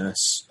train as a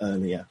nurse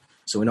earlier.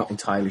 So we're not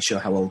entirely sure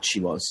how old she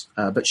was.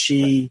 But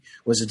she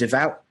was a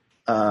devout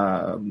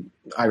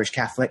Irish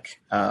Catholic,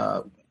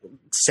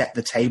 set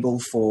the table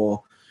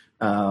for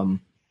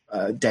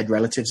dead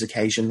relatives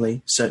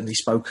occasionally, certainly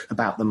spoke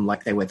about them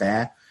like they were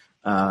there,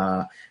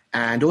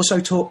 and also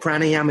taught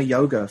pranayama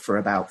yoga for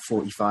about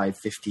 45,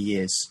 50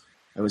 years.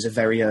 I was a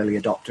very early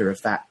adopter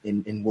of that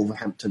in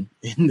Wolverhampton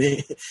in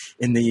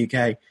the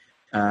UK.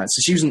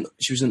 So she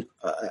was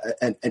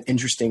an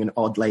interesting and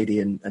odd lady,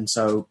 and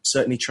so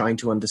certainly trying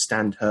to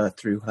understand her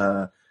through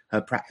her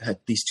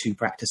these two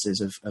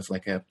practices of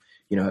like a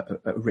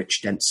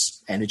rich,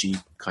 dense energy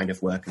kind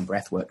of work and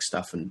breath work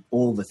stuff and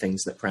all the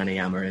things that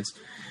pranayama is,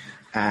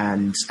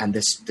 and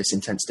this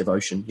intense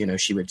devotion.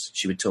 She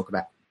would talk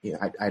about.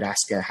 I'd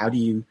ask her, how do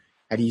you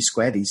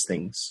square these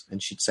things,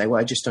 and she'd say,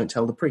 well, I just don't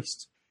tell the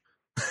priest.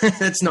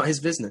 It's not his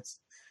business.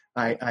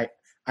 I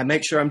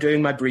make sure I'm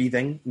doing my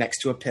breathing next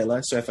to a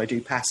pillar. So if I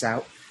do pass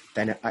out,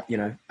 then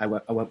I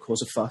won't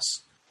cause a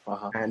fuss.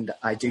 And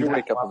I do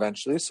wake up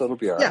eventually, so it'll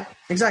be all right. Yeah,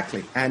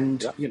 exactly.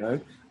 And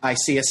I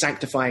see a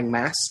sanctifying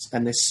mass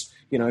and this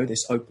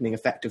opening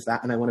effect of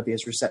that, and I want to be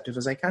as receptive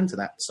as I can to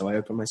that. So I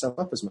open myself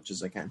up as much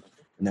as I can,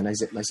 and then I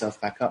zip myself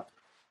back up,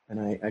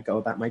 and I go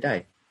about my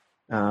day.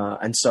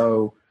 And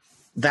so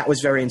that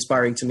was very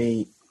inspiring to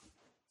me.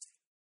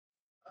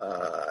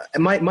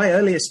 And my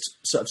earliest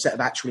sort of set of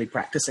actually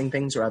practicing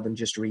things rather than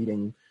just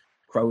reading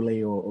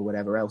Crowley or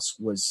whatever else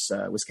was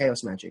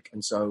chaos magic.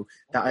 And so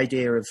that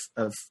idea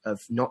of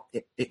not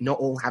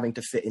all having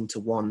to fit into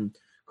one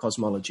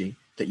cosmology,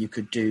 that you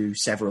could do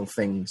several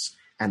things,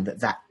 and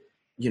that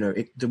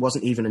there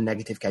wasn't even a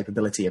negative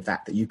capability of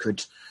that you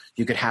could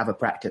have a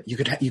practice. You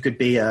could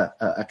be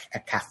a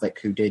Catholic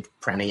who did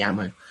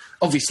pranayama.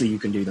 Obviously you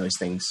can do those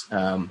things.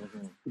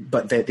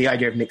 But the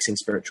idea of mixing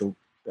spiritual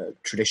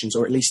traditions,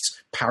 or at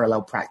least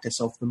parallel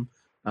practice of them,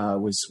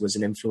 was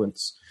an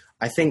influence.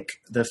 I think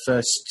the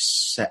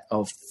first set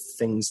of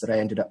things that I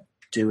ended up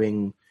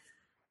doing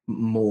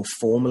more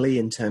formally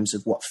in terms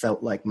of what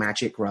felt like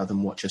magic rather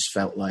than what just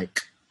felt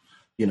like,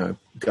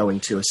 going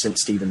to a St.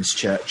 Stephen's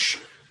church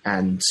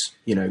and,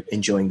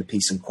 enjoying the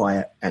peace and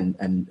quiet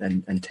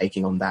and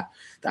taking on the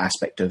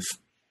aspect of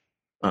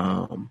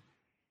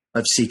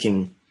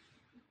seeking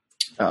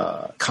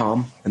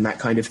calm and that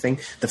kind of thing.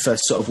 The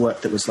first sort of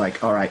work that was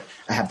like, all right,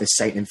 I have this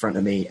saint in front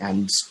of me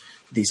and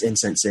these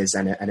incenses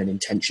and an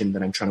intention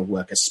that I'm trying to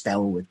work a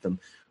spell with them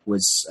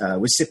was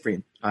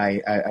Cyprian.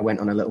 I went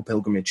on a little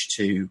pilgrimage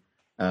to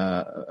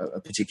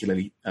a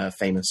particularly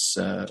famous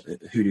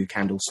hoodoo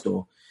candle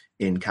store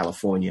in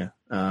California,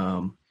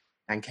 and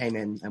came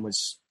in and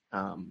was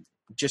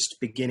just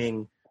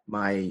beginning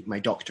my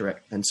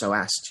doctorate, and so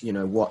asked,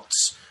 what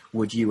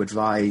would you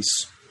advise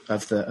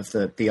of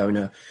the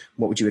owner?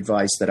 What would you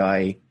advise that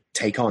I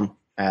take on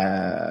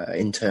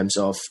in terms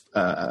of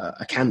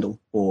a candle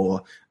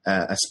or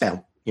a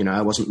spell?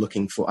 I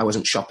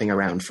wasn't shopping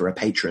around for a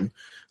patron.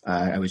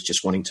 I was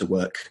just wanting to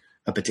work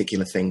a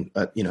particular thing,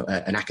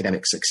 an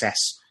academic success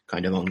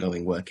kind of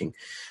ongoing working.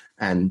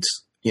 And,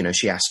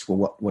 she asked,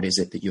 well, what is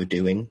it that you're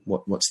doing?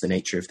 What's the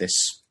nature of this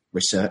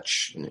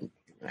research? And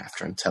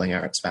after I'm telling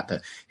her it's about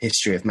the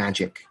history of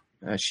magic,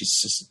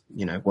 she's just,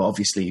 well,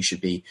 obviously you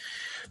should be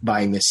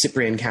buying this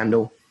Cyprian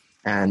candle,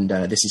 and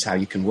this is how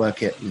you can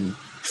work it, and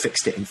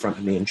fixed it in front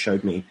of me and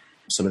showed me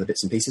some of the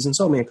bits and pieces and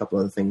sold me a couple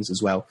other things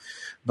as well.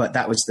 But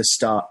that was the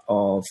start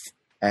of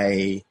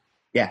a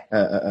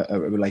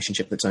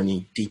relationship that's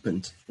only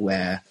deepened,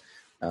 where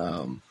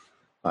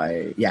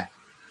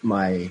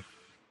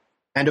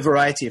and a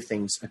variety of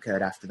things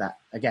occurred after that.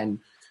 Again,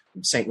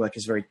 saint work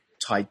is very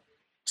tied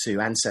to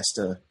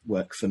ancestor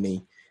work for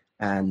me,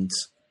 and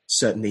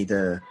certainly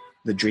the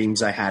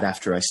dreams I had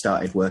after I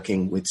started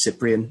working with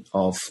Cyprian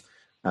of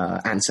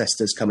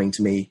ancestors coming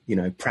to me,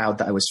 proud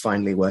that I was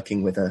finally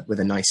working with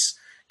a nice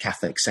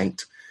Catholic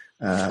saint,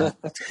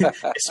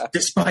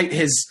 despite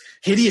his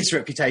hideous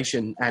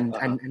reputation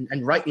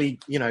and rightly,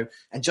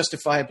 and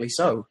justifiably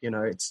so.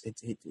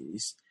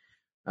 He's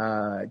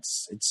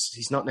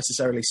not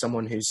necessarily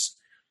someone whose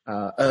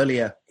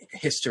earlier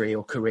history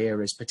or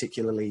career is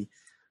particularly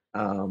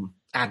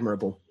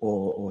admirable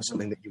or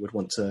something that you would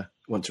want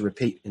to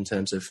repeat in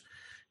terms of,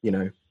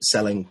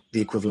 selling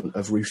the equivalent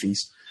of roofies.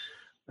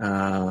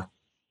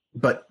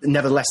 But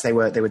nevertheless, they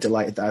were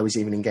delighted that I was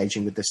even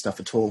engaging with this stuff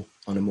at all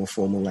on a more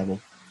formal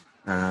level.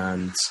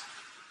 And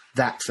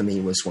that for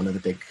me was one of the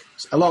big,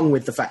 along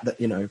with the fact that,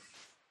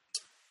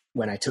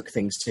 when I took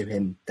things to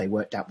him, they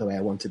worked out the way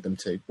I wanted them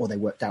to, or they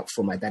worked out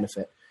for my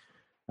benefit,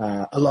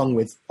 along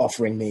with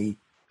offering me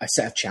a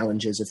set of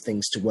challenges of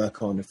things to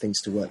work on, of things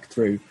to work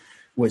through,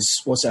 was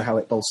also how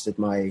it bolstered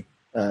my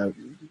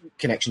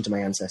connection to my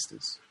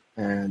ancestors.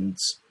 And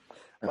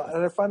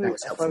I find it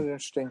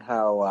interesting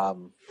how,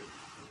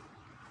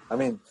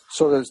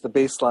 so there's the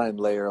baseline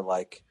layer,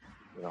 like,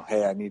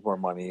 hey, I need more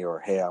money, or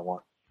hey, I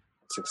want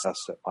success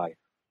at my,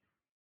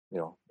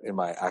 in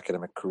my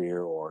academic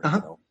career, or,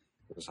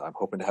 I'm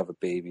hoping to have a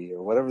baby,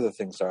 or whatever the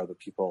things are that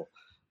people,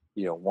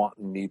 want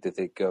and need that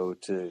they go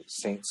to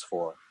saints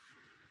for.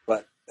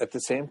 But at the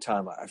same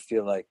time, I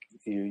feel like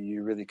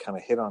you really kind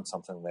of hit on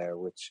something there,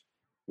 which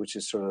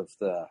is sort of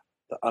the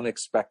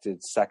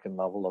unexpected second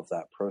level of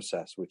that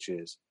process, which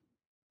is,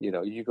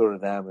 you go to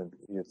them and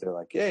they're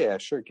like, yeah,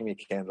 sure, give me a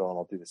candle and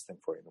I'll do this thing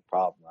for you, no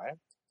problem, right?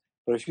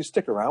 But if you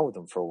stick around with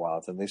them for a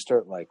while, then they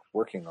start like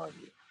working on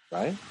you,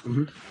 right?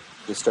 Mm-hmm.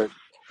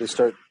 They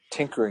start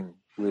tinkering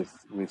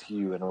with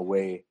you in a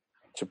way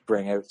to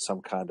bring out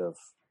some kind of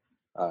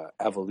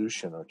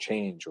evolution or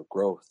change or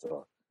growth,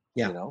 or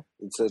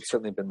it's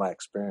certainly been my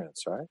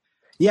experience, right?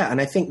 Yeah, and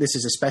I think this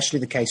is especially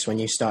the case when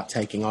you start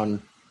taking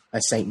on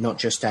a saint not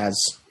just as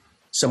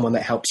someone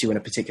that helps you in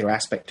a particular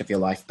aspect of your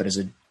life, but as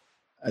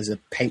a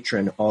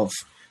patron of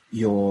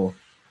your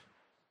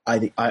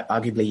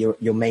arguably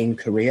your main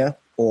career,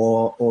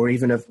 or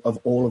even of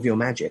all of your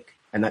magic.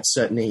 And that's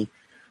certainly,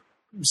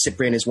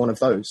 Cyprian is one of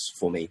those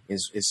for me,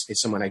 is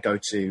someone I go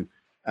to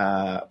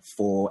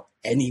for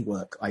any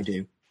work I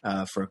do,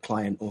 for a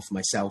client or for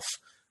myself.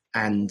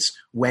 And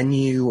when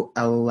you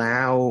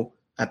allow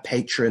a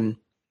patron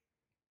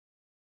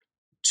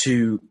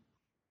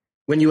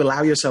when you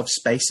allow yourself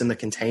space in the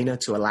container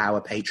to allow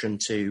a patron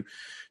to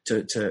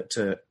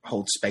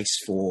hold space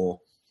for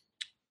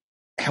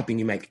helping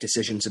you make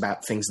decisions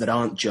about things that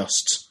aren't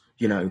just,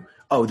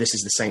 oh, this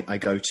is the saint I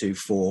go to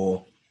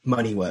for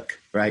money work,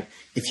 right?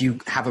 If you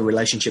have a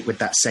relationship with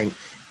that saint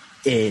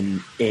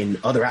in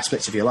other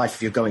aspects of your life,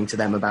 if you're going to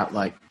them about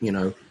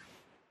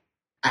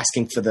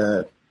asking for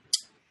the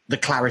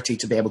clarity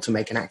to be able to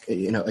make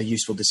a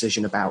useful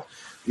decision about,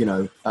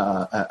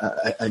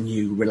 a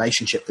new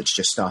relationship that's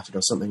just started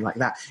or something like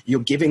that,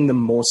 you're giving them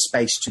more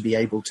space to be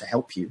able to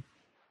help you,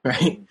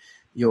 right?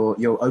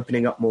 You're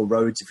opening up more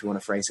roads, if you want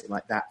to phrase it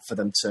like that, for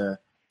them to,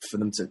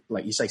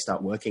 like you say,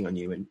 start working on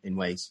you in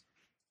ways.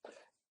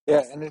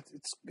 Yeah. And I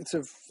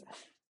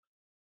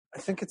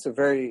think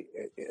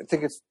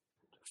it's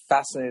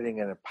fascinating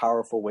and a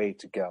powerful way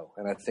to go.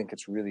 And I think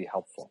it's really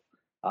helpful.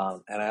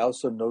 And I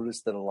also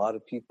noticed that a lot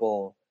of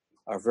people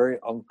are very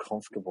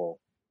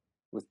uncomfortable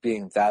with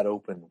being that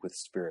open with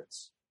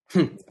spirits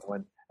and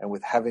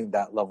with having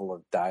that level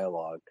of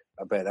dialogue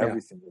about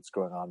everything that's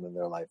going on in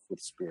their life with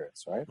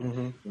spirits, right?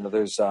 Mm-hmm.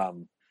 There's,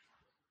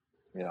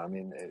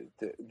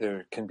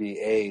 there can be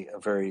a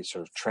very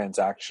sort of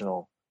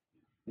transactional,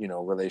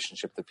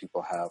 relationship that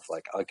people have,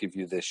 like, I'll give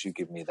you this, you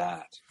give me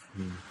that.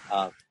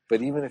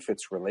 But even if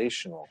it's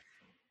relational,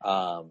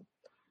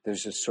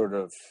 there's this sort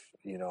of,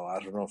 I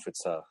don't know if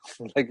it's a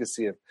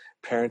legacy of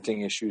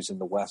parenting issues in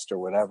the West or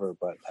whatever,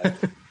 but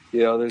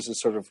there's a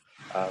sort of,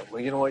 well,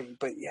 you know what,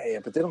 but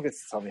but they don't get to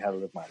tell me how to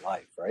live my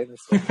life, right?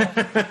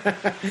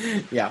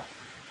 Yeah.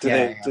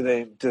 Do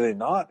they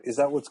not? Is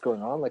that what's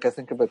going on? Like, I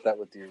think about that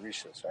with the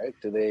Orishas, right?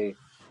 Do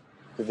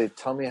they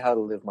tell me how to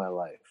live my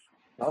life?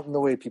 Not in the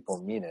way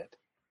people mean it,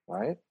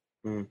 right?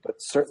 But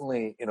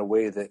certainly in a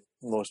way that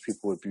most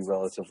people would be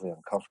relatively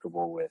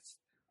uncomfortable with.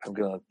 I'm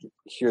going to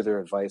hear their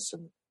advice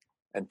and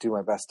do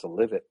my best to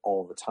live it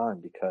all the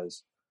time,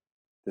 because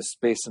the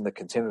space in the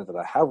container that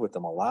I have with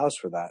them allows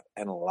for that,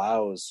 and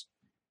allows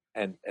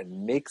and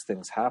makes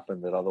things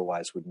happen that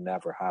otherwise would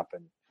never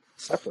happen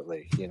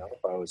separately.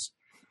 If I was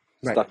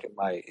stuck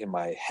in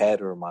my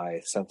head or my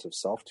sense of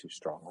self too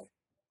strongly.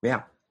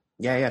 Yeah,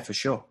 for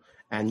sure.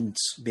 And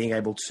being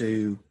able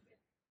to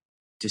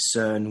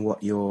discern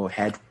what your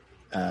head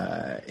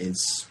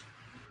is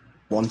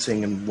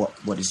wanting and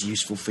what is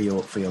useful for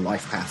your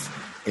life path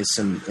is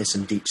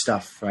some deep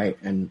stuff, right?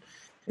 And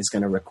is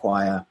going to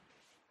require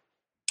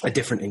a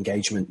different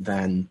engagement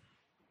than,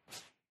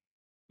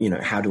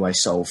 how do I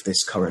solve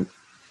this current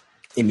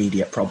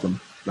immediate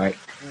problem, right?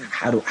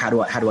 How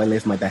do I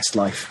live my best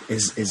life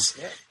is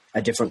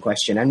a different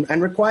question,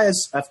 and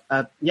requires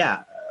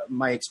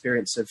my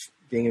experience of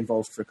being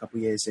involved for a couple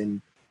of years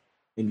in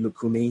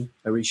Lukumi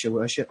Orisha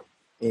worship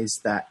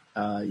is that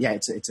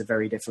it's a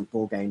very different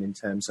ball game in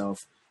terms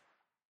of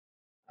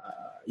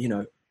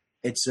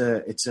it's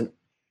an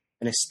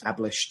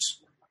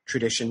established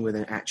tradition with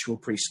an actual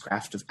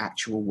priestcraft of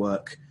actual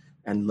work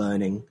and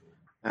learning,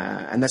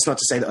 and that's not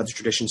to say that other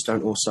traditions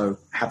don't also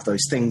have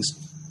those things,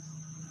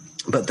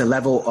 but the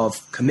level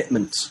of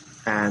commitment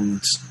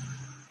and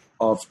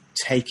of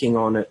taking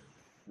on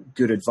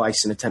good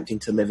advice and attempting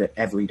to live it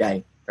every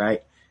day,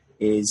 right,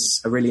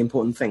 is a really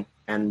important thing,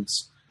 and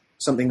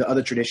something that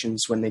other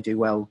traditions, when they do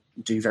well,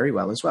 do very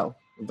well as well.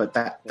 But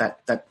that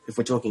if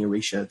we're talking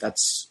Orisha,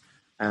 that's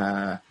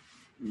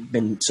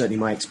been certainly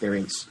my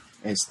experience,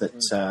 is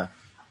that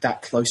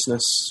that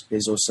closeness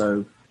is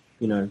also,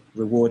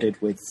 rewarded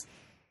with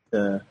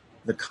the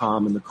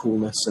calm and the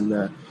coolness and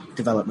the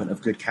development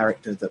of good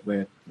character that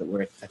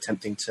we're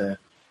attempting to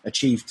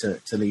achieve to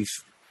leave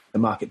the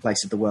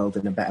marketplace of the world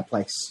in a better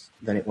place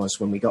than it was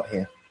when we got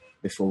here,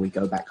 before we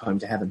go back home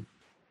to heaven.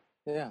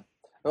 Yeah.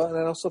 Well, and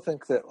I also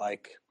think that,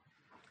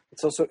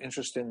 it's also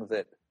interesting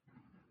that,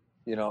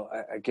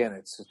 again,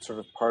 it's sort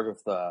of part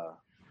of the,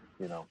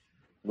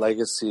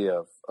 legacy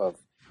of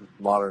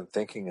modern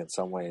thinking in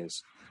some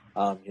ways,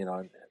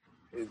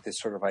 this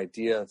sort of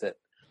idea that,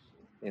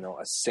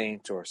 a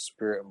saint or a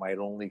spirit might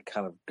only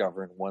kind of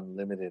govern one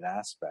limited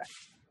aspect.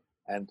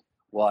 And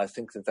while I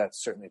think that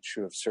that's certainly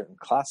true of certain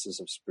classes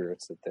of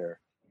spirits, that their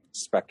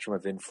spectrum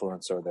of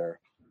influence or their,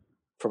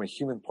 from a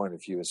human point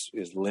of view,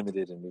 is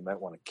limited, and we might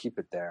want to keep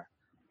it there.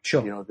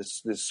 Sure.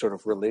 This sort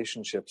of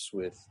relationships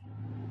with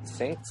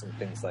saints and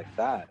things like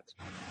that,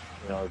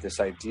 this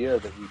idea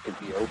that you could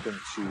be open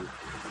to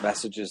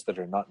messages that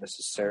are not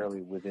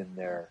necessarily within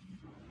their,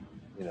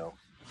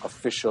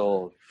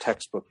 official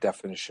textbook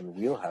definition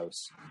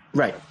wheelhouse,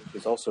 right,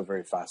 is also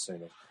very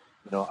fascinating.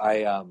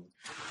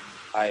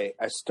 I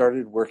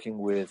started working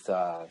with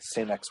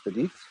Saint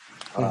Expedite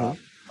a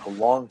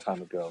long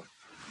time ago.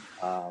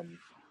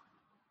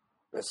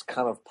 As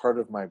kind of part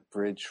of my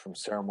bridge from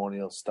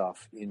ceremonial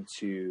stuff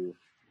into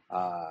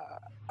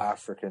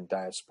African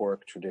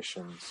diasporic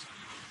traditions,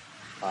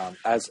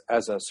 as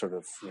a sort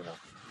of,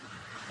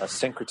 a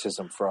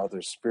syncretism for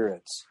other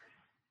spirits.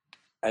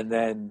 And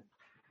then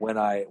when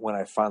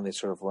I finally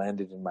sort of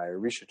landed in my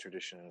Orisha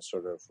tradition and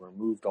sort of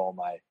removed all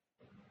my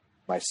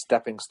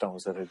stepping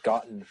stones that had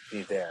gotten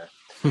me there,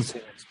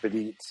 Saint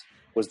Expedite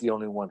was the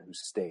only one who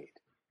stayed,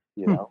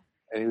 you know.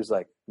 And he was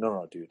like,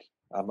 "No, dude,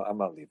 I'm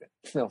not leaving.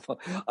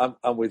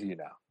 I'm with you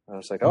now." And I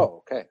was like,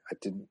 "Oh, okay." I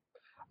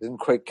didn't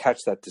quite catch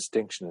that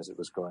distinction as it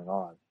was going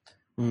on,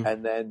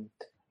 and then,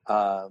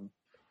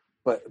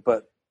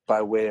 but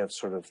by way of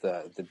sort of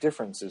the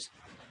differences,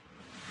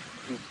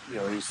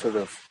 he sort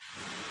of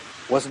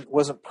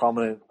wasn't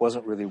prominent,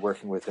 wasn't really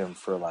working with him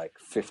for like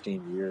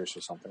 15 years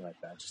or something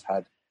like that. Just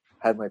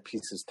had my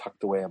pieces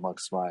tucked away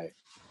amongst my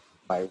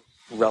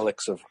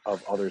relics of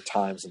other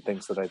times and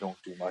things that I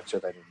don't do much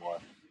of anymore.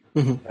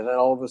 And then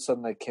all of a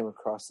sudden I came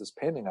across this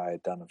painting I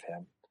had done of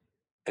him,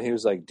 and he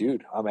was like,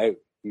 "Dude, I'm out.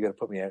 You got to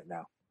put me out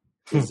now.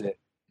 This is it."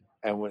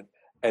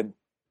 And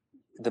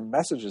the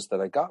messages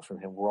that I got from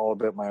him were all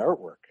about my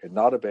artwork and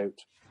not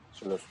about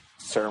sort of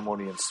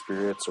ceremony and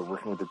spirits or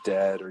working with the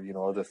dead or,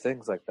 other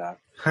things like that.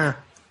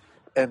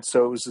 And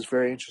so it was this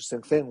very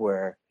interesting thing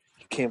where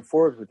he came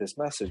forward with this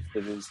message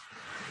that is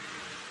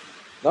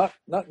not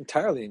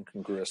entirely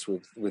incongruous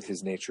with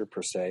his nature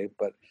per se,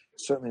 but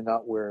certainly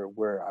not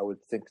where I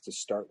would think to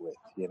start with,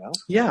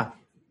 Yeah.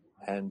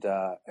 And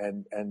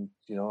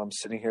I'm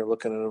sitting here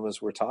looking at him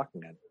as we're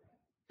talking, and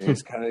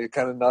he's kind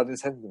of nodding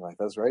his head and being like,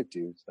 "That's right,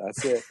 dude.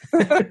 That's it."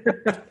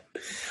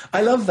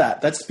 I love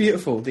that. That's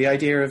beautiful. The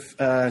idea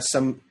of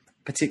some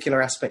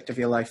particular aspect of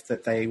your life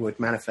that they would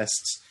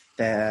manifest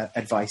their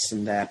advice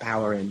and their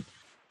power in,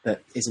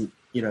 that isn't,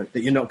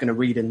 that you're not going to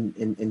read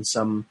in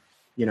some,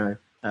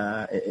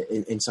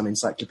 in some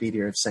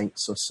encyclopedia of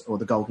saints or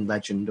the Golden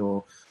Legend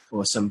or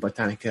some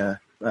Botanica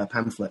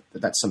pamphlet.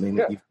 But that's something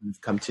that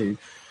you've come to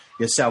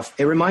yourself.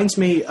 It reminds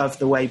me of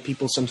the way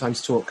people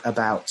sometimes talk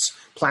about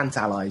plant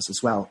allies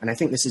as well. And I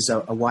think this is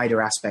a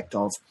wider aspect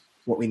of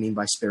what we mean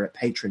by spirit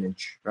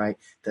patronage, right?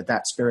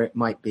 That spirit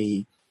might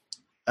be,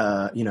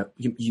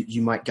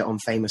 you might get on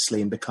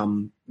famously and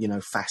become,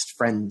 fast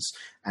friends,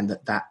 and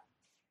that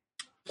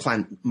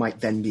plant might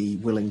then be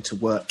willing to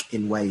work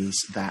in ways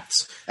that,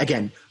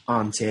 again,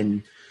 aren't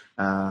in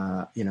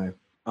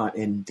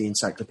the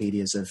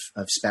encyclopedias of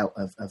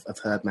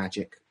herb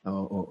magic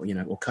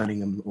or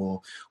Cunningham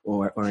or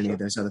any of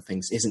those other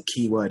things. Isn't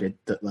keyworded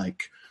that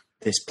like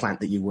this plant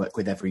that you work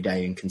with every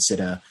day and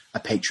consider a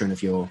patron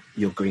of your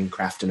green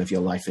craft and of your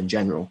life in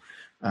general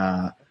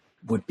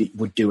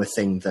would do a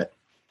thing that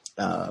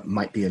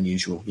might be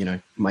unusual,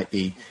 might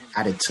be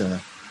added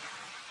to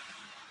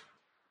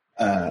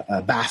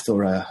a bath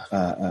or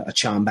a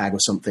charm bag or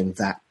something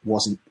that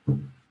wasn't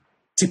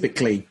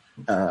typically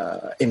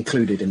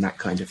included in that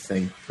kind of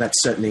thing. That's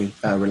certainly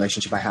a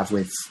relationship I have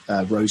with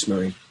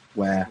rosemary,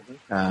 where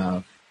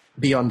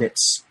beyond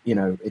its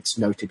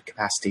noted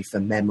capacity for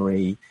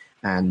memory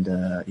and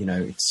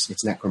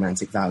its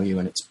necromantic value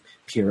and its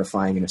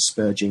purifying and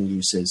asperging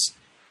uses,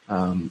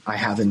 I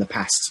have in the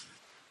past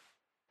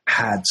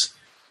had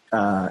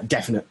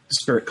definite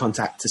spirit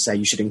contact to say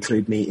you should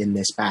include me in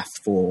this bath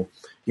for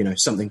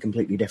something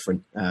completely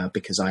different,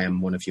 because I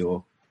am one of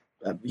your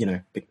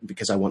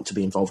because I want to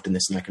be involved in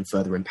this and I can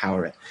further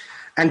empower it.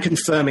 And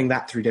confirming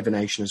that through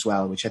divination as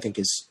well, which I think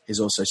is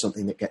also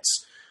something that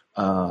gets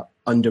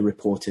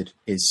underreported,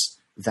 is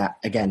that,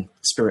 again,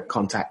 spirit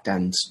contact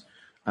and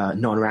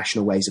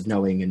non-rational ways of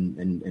knowing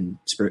and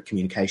spirit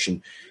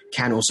communication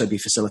can also be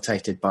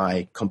facilitated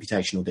by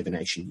computational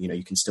divination.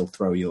 You can still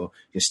throw your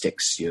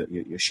sticks,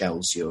 your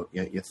shells,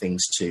 your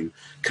things to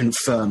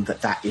confirm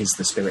that is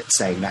the spirit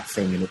saying that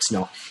thing, and it's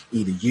not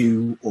either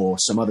you or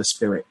some other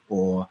spirit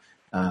or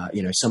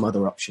some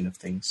other option of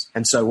things.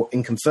 And so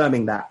in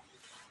confirming that,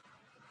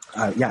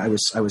 I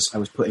was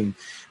putting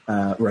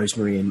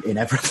rosemary in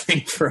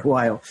everything for a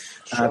while,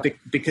 Sure.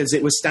 Because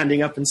it was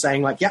standing up and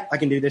saying like, yeah, I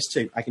can do this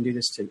too. I can do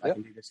this too. I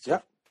can do this too.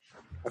 Yeah.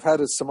 I've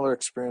had a similar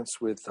experience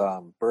with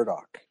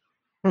burdock,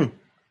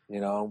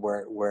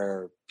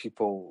 where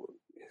people,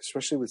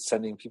 especially with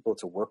sending people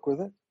to work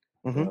with it,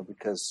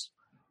 because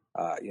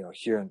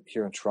here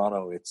in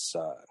Toronto, it's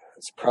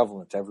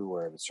prevalent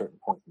everywhere at a certain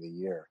point in the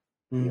year.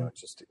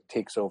 It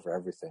takes over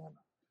everything,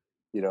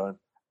 and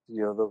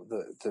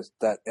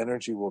that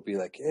energy will be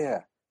like,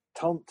 yeah,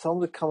 tell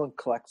them to come and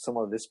collect some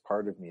of this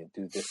part of me and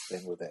do this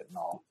thing with it, and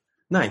I'll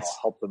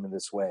help them in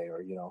this way.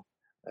 Or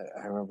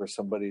I remember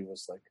somebody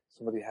was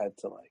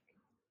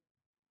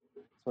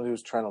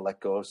trying to let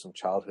go of some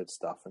childhood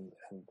stuff, and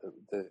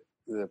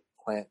the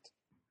plant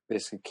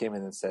basically came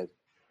in and said,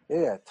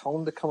 yeah, tell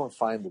them to come and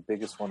find the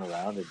biggest one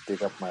around and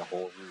dig up my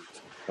whole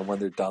root, and when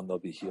they're done, they'll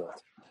be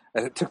healed.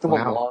 And it took them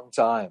a long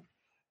time.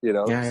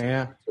 They're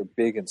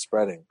big and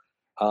spreading.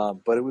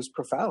 But it was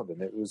profound,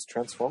 and it was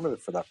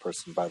transformative for that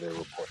person by their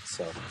reports.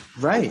 So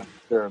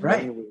there are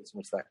many ways in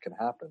which that can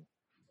happen.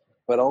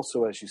 But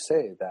also, as you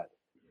say, that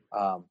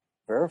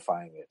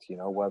verifying it,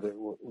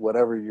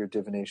 whatever your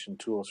divination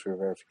tools for your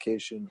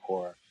verification,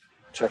 or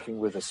checking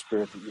with a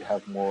spirit that you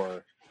have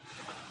more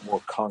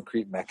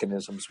concrete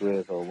mechanisms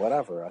with, or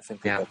whatever. I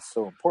think that's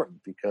so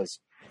important, because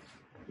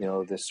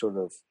this sort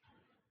of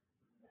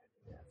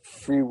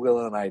free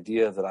will and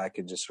idea that I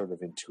could just sort of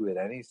intuit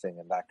anything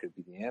and that could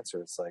be the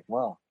answer. It's like,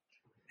 well,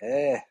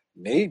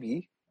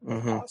 maybe,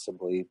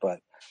 possibly, but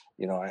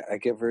I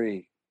get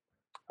very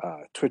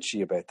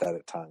twitchy about that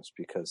at times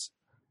because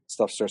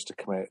stuff starts to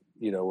come out,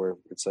 where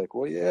it's like,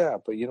 well, yeah,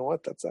 but you know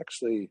what? That's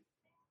actually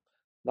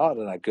not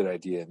a good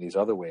idea in these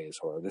other ways,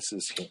 or this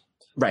is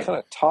right, kind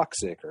of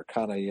toxic, or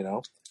kind of,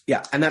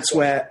 Yeah, and that's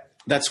where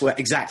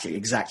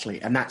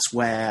exactly, and that's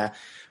where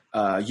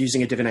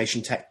using a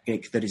divination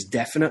technique that is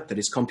definite, that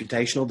is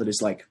computational, that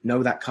is like,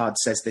 no, that card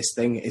says this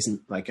thing, it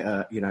isn't like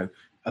a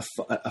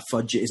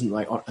fudge, it isn't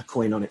like a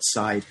coin on its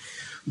side,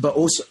 but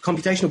also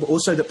computational, but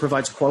also that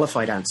provides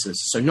qualified answers.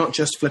 So not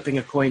just flipping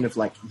a coin of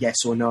like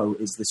yes or no,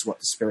 is this what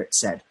the spirit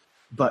said,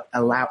 but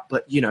a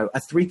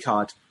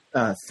 3-card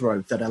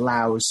throw that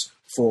allows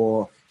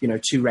for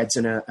 2 reds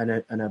and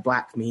a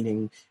black,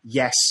 meaning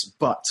yes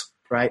but,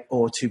 right,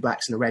 or 2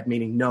 blacks and a red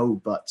meaning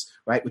no but,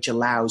 right, which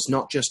allows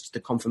not just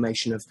the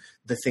confirmation of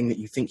the thing that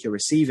you think you're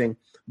receiving,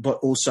 but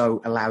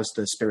also allows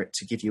the spirit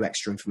to give you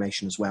extra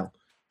information as well,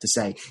 to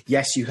say,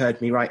 yes, you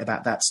heard me right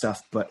about that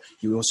stuff, but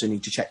you also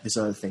need to check this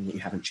other thing that you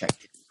haven't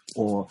checked.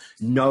 Or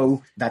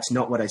no, that's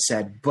not what I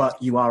said,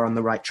 but you are on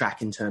the right track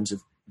in terms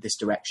of this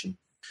direction.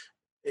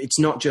 It's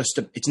not just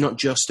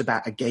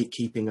about a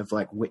gatekeeping of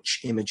like which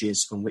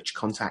images and which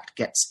contact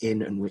gets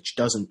in and which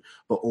doesn't,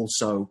 but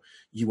also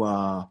you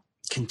are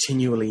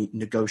continually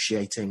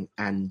negotiating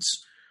and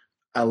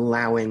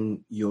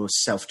allowing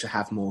yourself to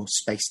have more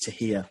space to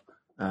hear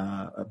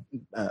a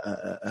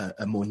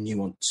more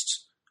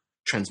nuanced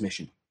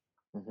transmission.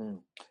 Mm-hmm.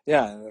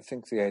 Yeah, and I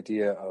think the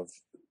idea of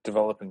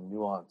developing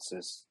nuance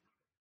is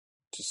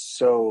just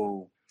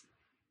so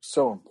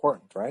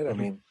important, right? I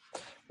mean,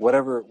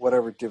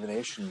 whatever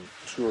divination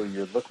tool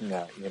you're looking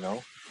at,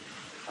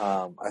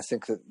 I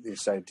think that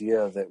this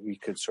idea that we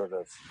could sort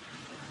of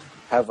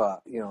have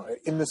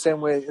in the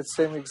same way, it's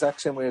the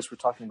exact same way as we're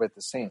talking about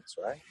the saints,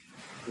 right?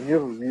 When you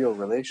have a real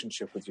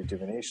relationship with your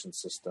divination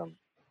system,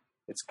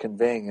 it's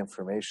conveying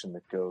information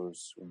that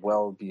goes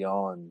well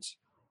beyond,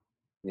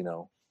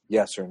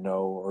 yes or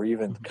no, or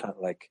even kind of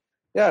like,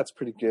 yeah, it's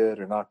pretty good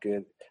or not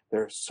good.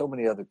 There are so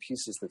many other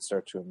pieces that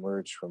start to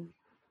emerge from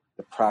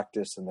the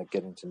practice and the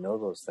getting to know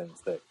those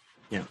things that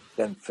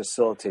then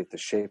facilitate the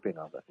shaping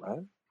of it,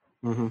 right?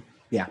 Mm-hmm.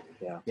 Yeah,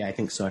 I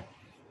think so.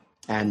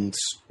 And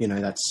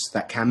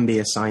that can be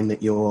a sign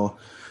that you're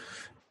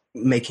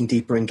making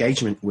deeper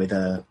engagement with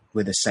a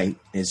saint,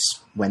 is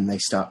when they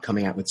start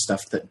coming out with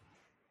stuff that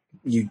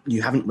you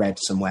haven't read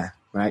somewhere,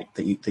 right?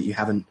 That you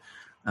haven't,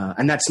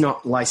 and that's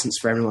not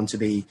licensed for everyone to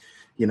be,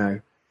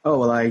 oh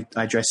well,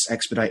 I dress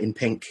expedite in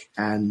pink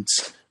and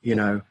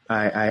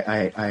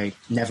I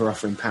never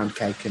offer in pound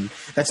cake, and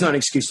that's not an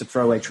excuse to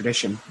throw away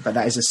tradition, but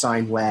that is a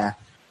sign where,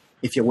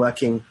 if you're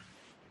working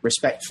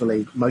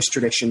respectfully, most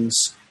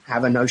traditions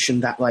have a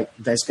notion that like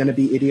there's going to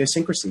be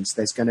idiosyncrasies,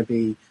 there's going to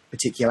be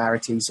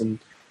particularities and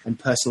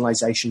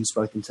personalizations,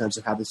 both in terms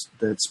of how the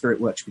spirit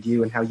works with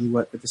you and how you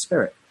work with the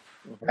spirit,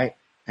 right?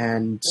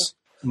 And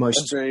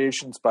most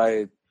variations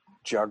by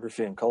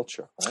geography and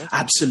culture, right?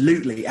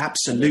 Absolutely,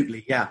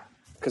 yeah.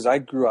 Because I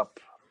grew up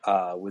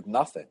with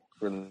nothing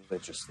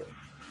religiously,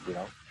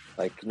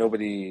 like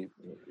nobody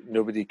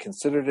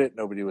considered it,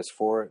 nobody was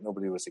for it,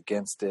 nobody was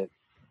against it.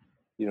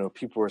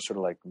 People were sort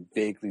of like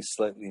vaguely,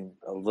 slightly,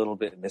 a little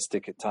bit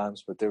mystic at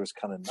times, but there was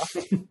kind of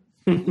nothing.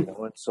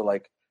 And so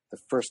like the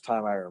first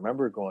time I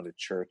remember going to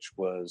church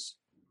was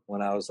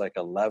when I was like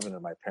 11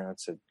 and my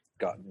parents had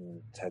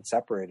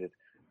separated,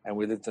 and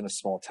we lived in a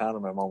small town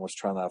and my mom was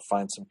trying to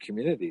find some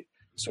community.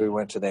 So we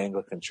went to the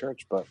Anglican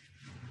church, but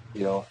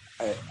I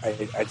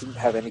didn't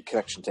have any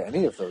connection to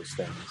any of those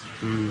things.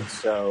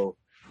 So,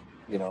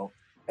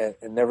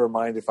 and never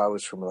mind if I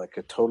was from like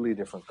a totally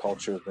different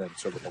culture than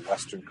sort of a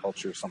Western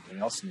culture or something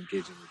else and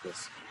engaging with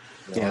this.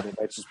 They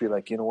might just be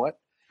like, you know what?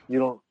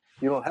 You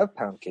don't have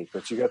pound cake,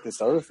 but you got this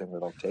other thing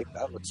that I'll take.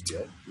 That looks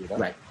good.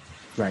 Right.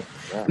 Yeah.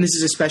 And this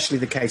is especially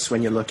the case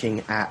when you're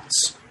looking at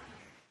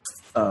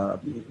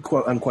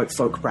quote unquote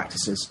folk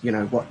practices.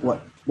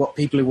 What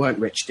people who weren't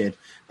rich did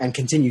and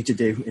continue to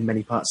do in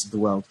many parts of the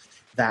world.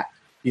 That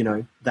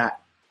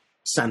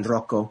San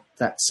Rocco,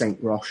 that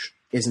Saint Roche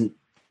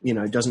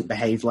doesn't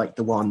behave like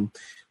the one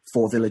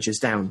 4 villages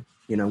down.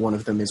 One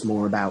of them is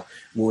more about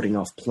warding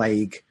off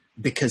plague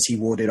because he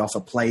warded off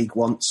a plague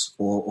once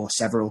or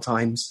several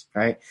times,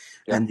 right?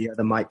 Yeah. And the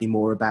other might be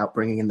more about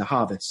bringing in the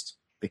harvest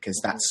because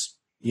that's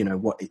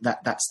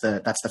that's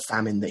the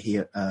famine that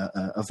he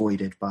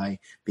avoided by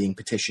being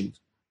petitioned,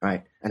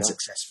 right? And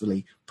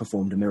successfully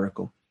performed a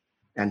miracle.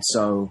 And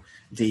so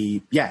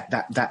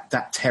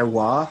that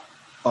terroir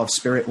of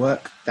spirit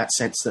work, that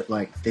sense that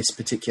like this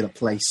particular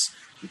place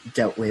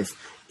dealt with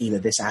either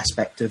this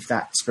aspect of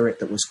that spirit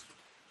that was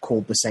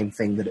called the same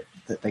thing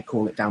that they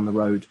call it down the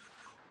road,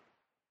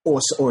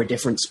 or a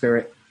different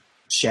spirit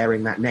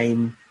sharing that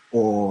name,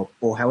 or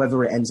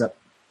however it ends up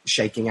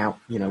shaking out,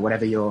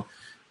 whatever your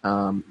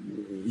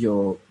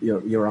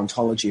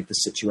ontology of the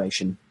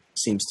situation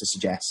seems to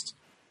suggest.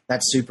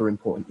 That's super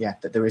important. Yeah,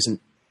 that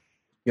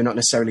you're not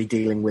necessarily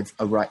dealing with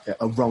a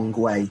wrong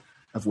way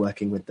of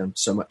working with them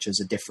so much as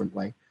a different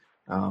way.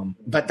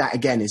 But that,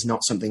 again, is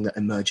not something that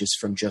emerges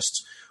from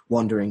just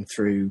wandering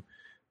through,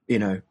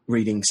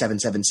 reading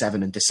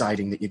 777 and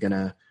deciding that you're going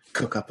to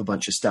cook up a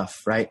bunch of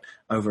stuff, right,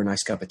 over a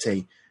nice cup of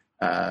tea.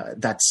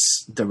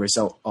 That's the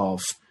result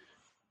of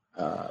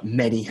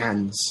many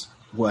hands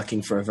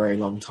working for a very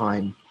long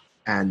time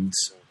and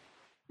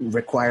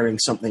requiring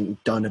something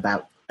done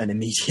about an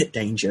immediate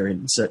danger.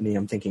 And certainly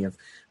I'm thinking of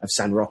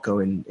San Rocco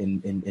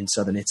in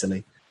southern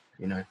Italy,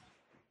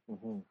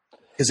 Mm-hmm.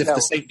 Because if the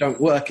saint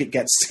don't work, it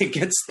gets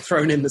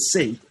thrown in the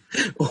sea,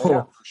 or,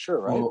 for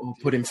sure, right? or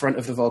put in front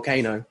of the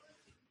volcano.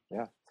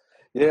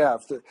 Yeah,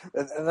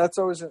 and that's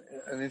always an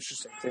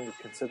interesting thing to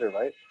consider,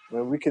 right? I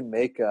mean, we can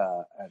make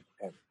a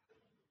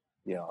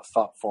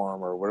thought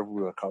form or whatever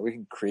we would call it. We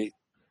can create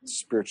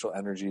spiritual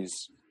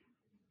energies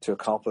to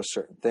accomplish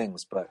certain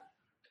things, but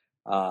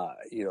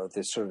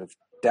this sort of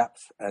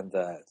depth and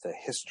the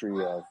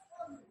history of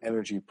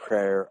energy,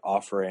 prayer,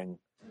 offering,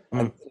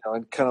 and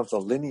kind of the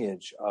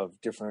lineage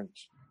of different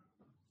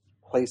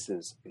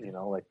places,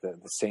 like the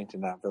saint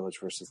in that village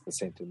versus the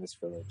saint in this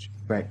village.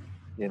 Right.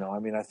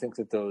 I think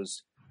that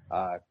those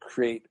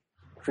create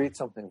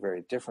something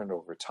very different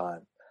over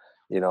time.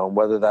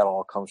 Whether that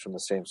all comes from the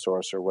same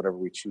source or whatever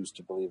we choose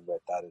to believe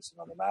about that is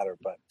another matter.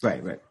 But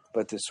right.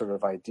 But this sort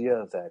of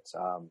idea that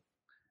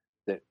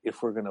that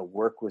if we're going to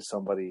work with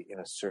somebody in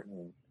a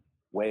certain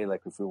way,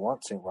 like if we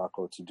want St.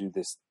 Rocco to do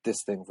this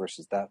thing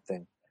versus that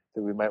thing,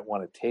 that we might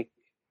want to take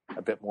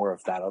a bit more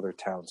of that other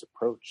town's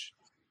approach,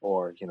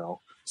 or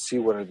see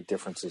what are the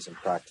differences in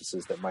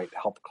practices that might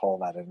help call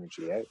that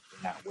energy out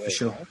in that way. For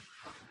sure. Right?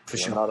 For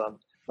sure.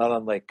 Not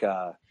unlike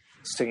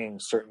singing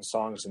certain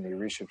songs in the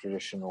Orisha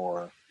tradition,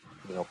 or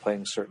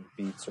playing certain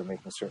beats or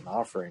making certain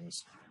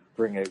offerings,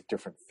 bring out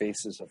different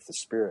faces of the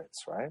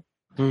spirits, right?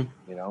 There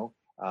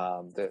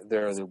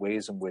are the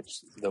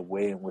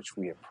way in which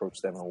we approach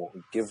them and what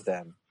we give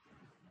them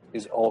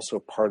is also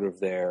part of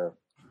their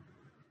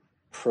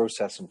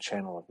process and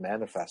channel of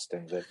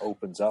manifesting that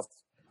opens up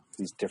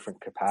these different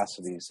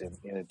capacities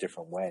in a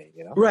different way,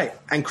 Right.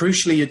 And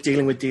crucially, you're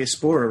dealing with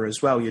diaspora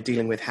as well. You're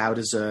dealing with how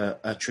does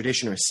a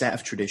tradition or a set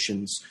of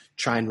traditions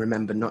try and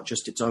remember not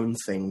just its own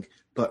thing,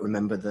 but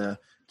remember the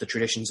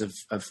traditions of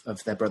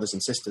their brothers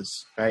and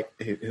sisters, right?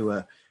 Who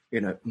are,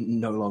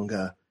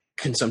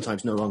 can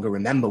sometimes no longer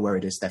remember where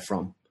it is they're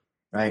from,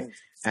 right?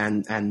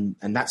 And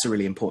that's a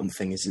really important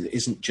thing. Is it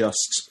isn't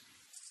just,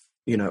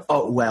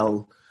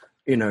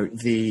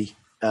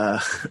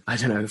 I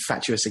don't know,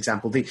 fatuous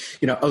example.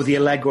 The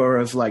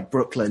Allegro of like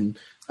Brooklyn,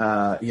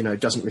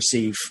 doesn't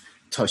receive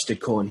toasted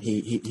corn.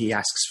 He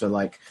asks for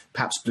like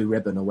Pabst Blue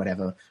Ribbon or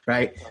whatever,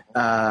 right?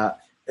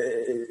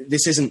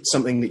 This isn't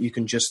something that you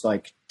can just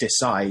like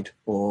decide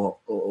or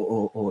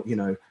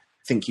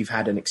think you've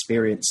had an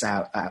experience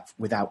out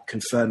without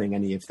confirming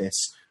any of this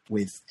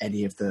with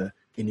any of the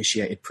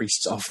initiated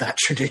priests of that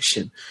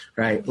tradition,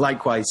 right?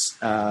 Likewise,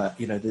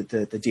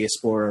 the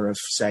diaspora of,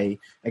 say,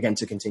 again,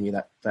 to continue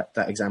that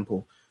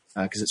example,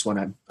 because it's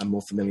one I'm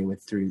more familiar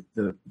with through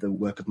the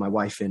work of my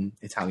wife in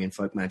Italian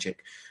folk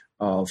magic,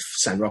 of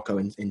San Rocco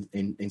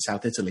in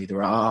South Italy.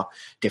 There are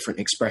different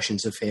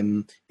expressions of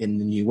him in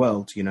the New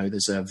World.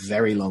 There's a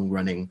very long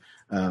running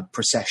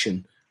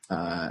procession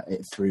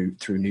through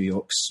New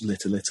York's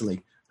Little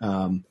Italy.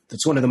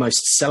 That's one of the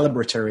most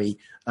celebratory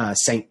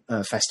saint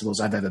festivals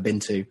I've ever been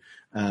to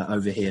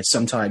over here.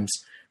 Sometimes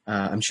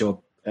I'm sure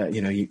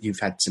you've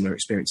had similar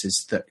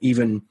experiences, that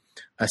even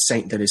a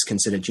saint that is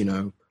considered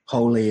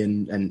holy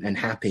and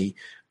happy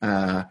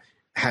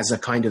has a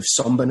kind of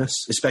somberness,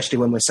 especially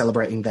when we're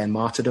celebrating their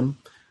martyrdom.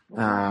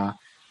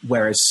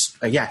 Whereas,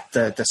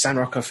 the San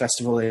Rocco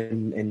Festival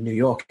in New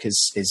York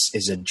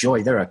is a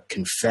joy. There are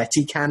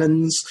confetti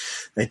cannons.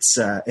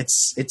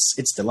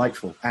 It's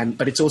delightful,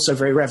 but it's also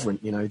very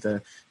reverent.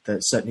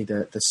 Certainly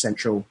the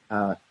central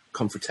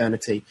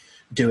confraternity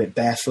do it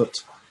barefoot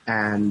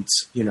and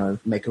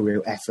make a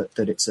real effort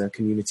that it's a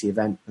community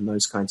event and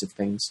those kinds of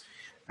things.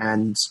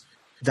 And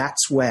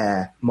that's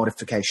where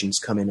modifications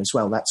come in as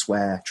well. That's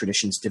where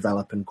traditions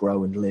develop and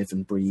grow and live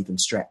and breathe and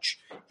stretch,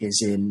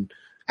 is in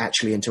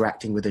actually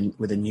interacting with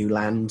a new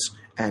land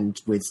and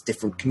with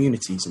different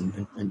communities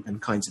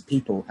and kinds of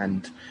people.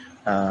 And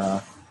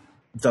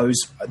those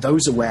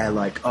are where,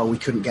 like, we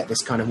couldn't get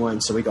this kind of wine,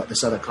 so we got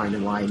this other kind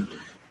of wine.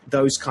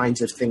 Those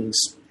kinds of things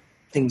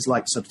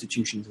like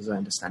substitutions, as I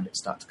understand it,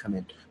 start to come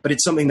in. But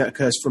it's something that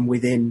occurs from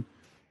within,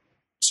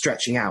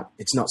 stretching out.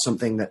 It's not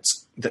something that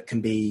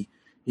can be,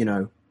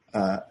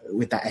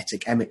 with that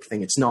etic emic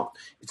thing. It's not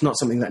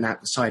something that an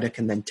outsider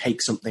can then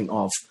take something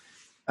of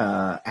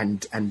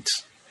and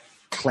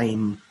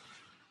claim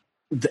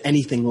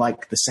anything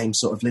like the same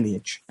sort of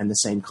lineage and the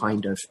same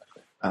kind of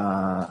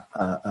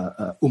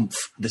oomph,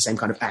 the same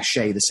kind of ashe,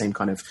 the same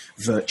kind of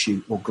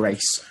virtue or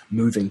grace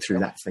moving through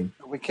that thing.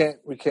 We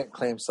can't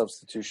claim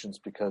substitutions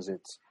because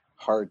it's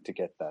hard to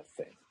get that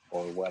thing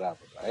or whatever,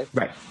 right?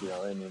 Right.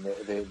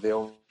 They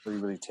only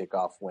really take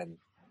off when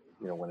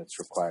it's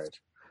required.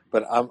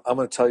 But I'm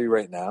going to tell you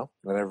right now,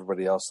 and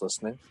everybody else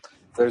listening,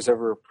 there's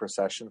ever a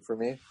procession for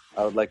me,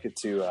 I would like it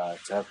to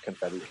have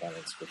confetti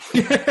cannons.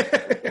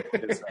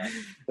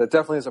 That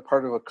definitely is a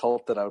part of a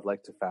cult that I would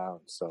like to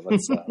found. So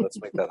let's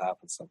make that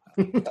happen somehow.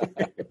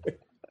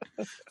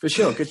 For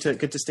sure, good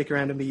to stick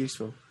around and be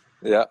useful.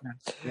 Yeah,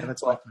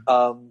 that's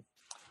awesome.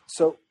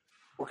 So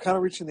we're kind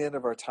of reaching the end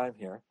of our time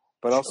here,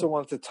 but I also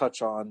wanted to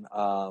touch on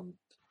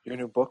your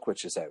new book,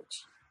 which is out.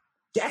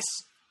 Yes.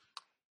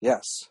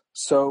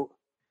 So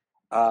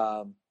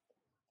the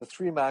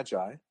Three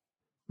Magi,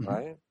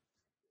 right?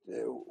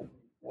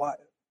 Why?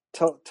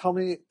 Tell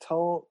me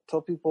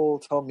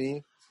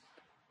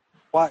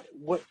why.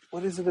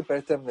 What is it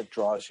about them that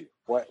draws you?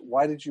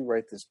 Why did you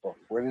write this book?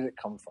 Where did it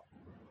come from?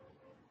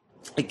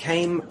 It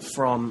came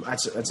from.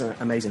 That's an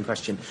amazing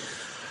question.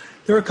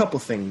 There are a couple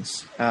of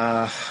things.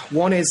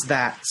 One is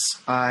that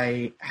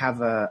I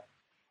have a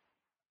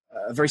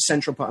very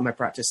central part of my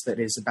practice that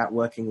is about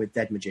working with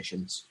dead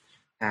magicians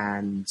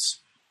and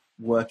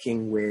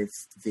working with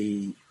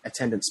the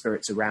attendant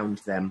spirits around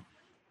them,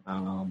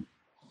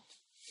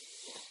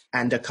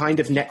 and a kind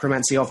of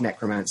necromancy,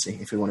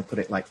 if we want to put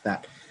it like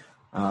that,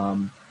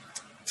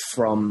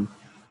 from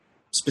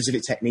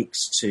specific techniques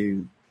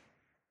to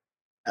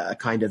a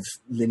kind of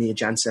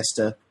lineage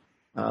ancestor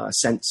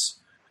sense,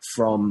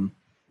 from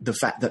the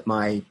fact that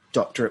my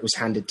doctorate was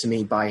handed to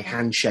me by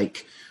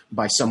handshake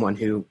by someone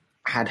who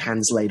had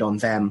hands laid on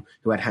them,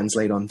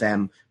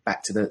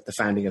 back to the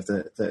founding of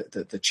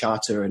the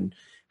charter, and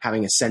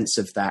having a sense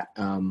of that,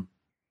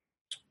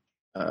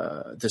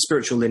 the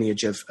spiritual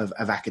lineage of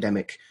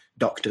academic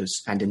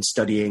doctors, and in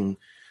studying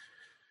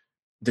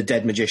the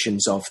dead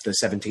magicians of the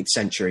 17th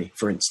century,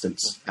 for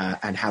instance,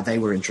 and how they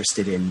were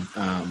interested in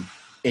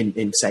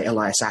say,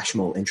 Elias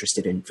Ashmole,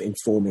 interested in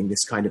forming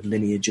this kind of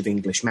lineage of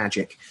English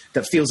magic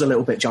that feels a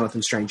little bit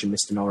Jonathan Strange and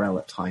Mr. Norrell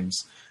at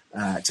times,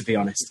 to be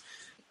honest.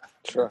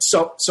 Sure.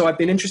 So I've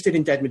been interested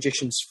in dead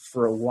magicians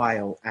for a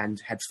while,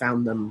 and had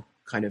found them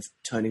kind of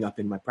turning up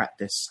in my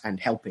practice and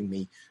helping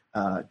me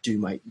do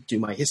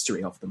my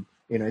history of them.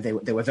 You know,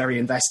 they were very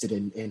invested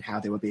in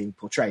how they were being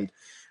portrayed,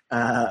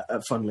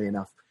 funnily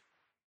enough.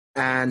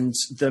 And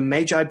the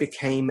Magi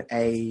became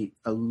a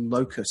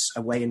locus,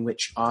 a way in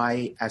which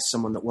I, as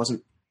someone that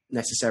wasn't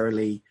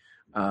necessarily,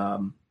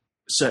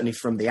 certainly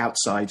from the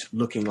outside,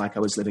 looking like I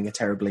was living a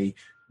terribly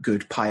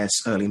good, pious,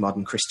 early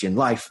modern Christian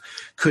life,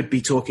 could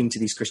be talking to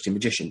these Christian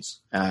magicians.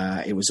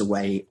 It was a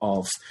way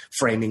of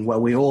framing where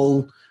we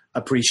all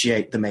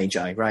appreciate the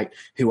Magi, right?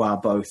 Who are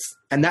both,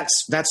 and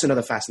that's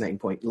another fascinating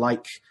point.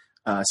 Like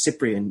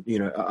Cyprian, you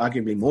know,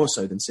 arguably more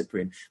so than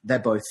Cyprian, they're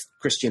both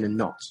Christian and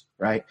not,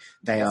 right?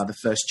 They are the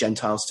first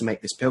Gentiles to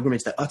make this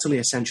pilgrimage. They're utterly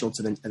essential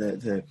to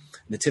the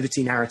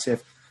nativity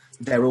narrative.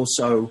 They're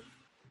also,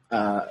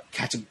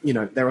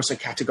 they're also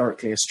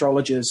categorically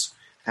astrologers,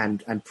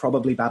 and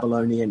probably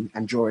Babylonian,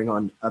 and drawing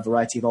on a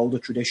variety of older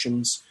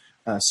traditions,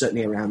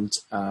 certainly around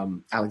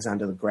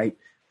Alexander the Great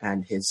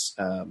and his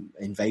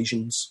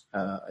invasions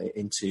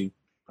into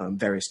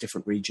various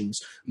different regions,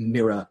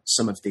 mirror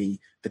some of the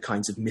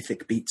kinds of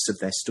mythic beats of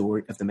their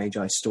story, of the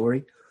Magi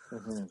story.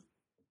 Mm-hmm.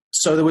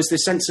 So there was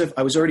this sense of,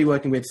 I was already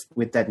working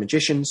with dead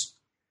magicians.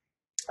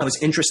 I was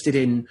interested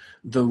in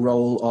the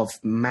role of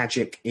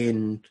magic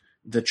in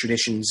the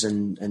traditions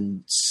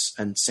and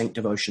saint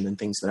devotion and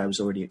things that I was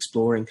already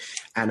exploring.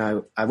 And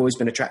I've always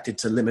been attracted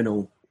to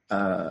liminal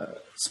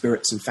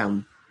spirits, and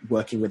found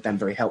working with them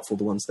very helpful.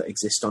 The ones that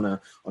exist on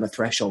a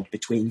threshold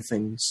between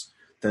things,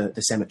 the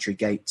cemetery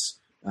gates,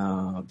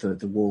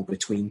 the wall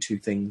between two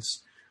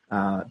things,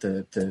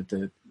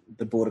 the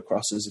border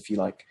crosses, if you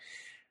like.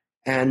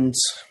 And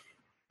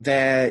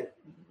their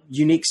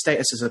unique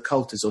status as a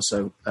cult is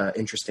also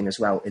interesting as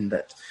well, in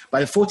that by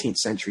the 14th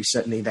century,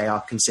 certainly they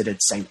are considered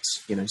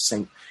saints, you know,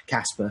 Saint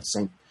Caspar,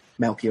 Saint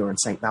Melchior, and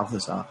Saint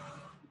Balthazar.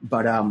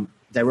 But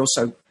they're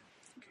also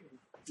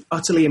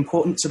utterly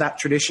important to that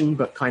tradition,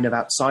 but kind of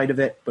outside of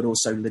it, but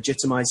also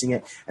legitimizing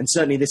it. And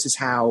certainly this is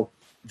how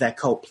their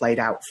cult played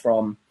out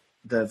from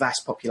the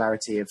vast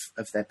popularity of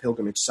their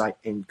pilgrimage site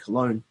in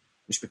Cologne,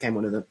 which became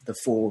one of the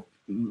four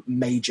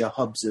major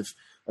hubs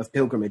of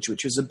pilgrimage,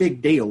 which was a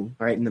big deal,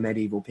 right, in the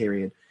medieval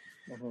period,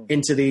 mm-hmm.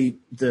 into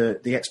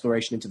the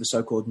exploration into the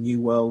so-called New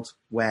World,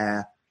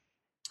 where,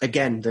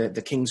 again,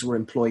 the kings were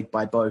employed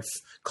by both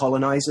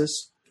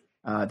colonizers.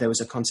 There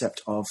was a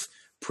concept of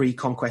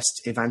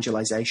pre-conquest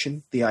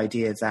evangelization, the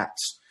idea that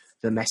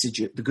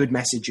the good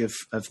message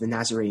of the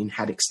Nazarene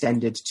had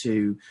extended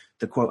to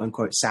the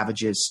quote-unquote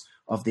savages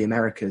of the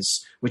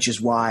Americas, which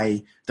is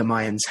why the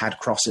Mayans had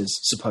crosses,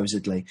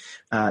 supposedly,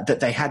 that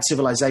they had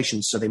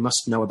civilizations, so they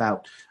must know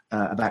about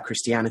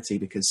Christianity,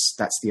 because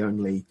that's the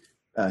only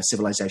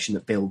civilization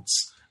that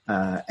builds,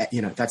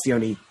 that's the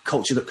only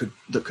culture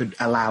that could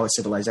allow a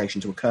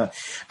civilization to occur.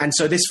 And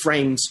so this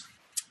frames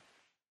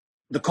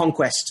the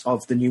conquest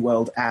of the New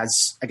World as,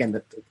 again,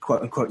 the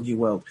quote-unquote New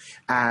World,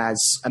 as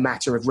a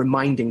matter of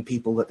reminding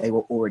people that they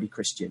were already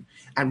Christian.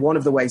 And one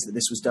of the ways that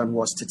this was done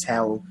was to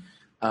tell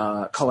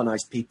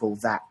colonized people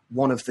that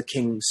one of the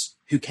kings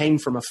who came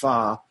from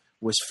afar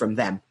was from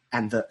them,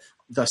 and that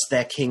thus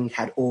their king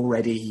had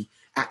already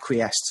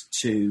acquiesced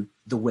to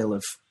the will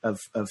of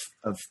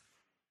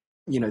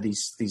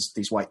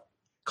these white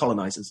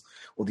colonizers,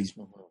 or these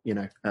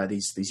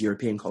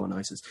European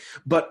colonizers.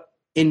 But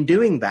in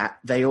doing that,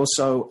 they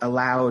also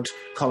allowed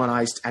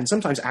colonized and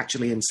sometimes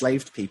actually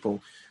enslaved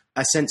people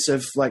a sense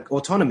of like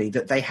autonomy,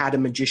 that they had a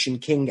magician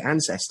king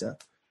ancestor,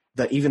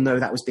 that even though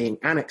that was being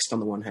annexed on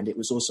the one hand, it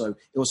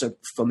also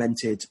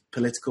fomented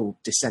political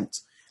dissent.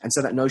 And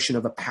so that notion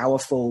of a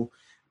powerful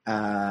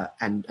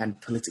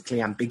and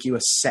politically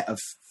ambiguous set of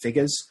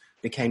figures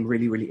became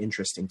really, really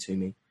interesting to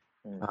me.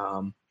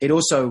 It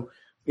also,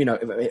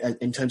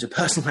 in terms of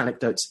personal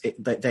anecdotes,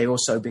 they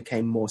also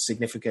became more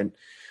significant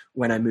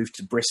when I moved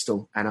to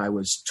Bristol and I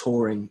was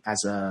touring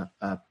as a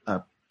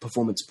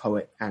performance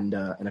poet and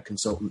a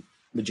consultant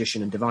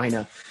magician and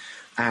diviner.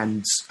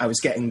 And I was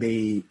getting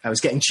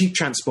cheap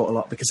transport a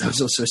lot because I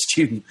was also a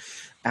student,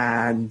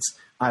 and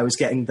I was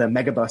getting the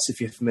megabus, if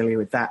you're familiar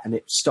with that, and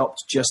it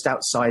stopped just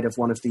outside of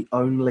one of the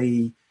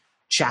only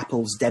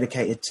chapels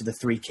dedicated to the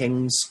Three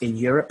Kings in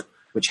Europe,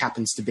 which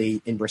happens to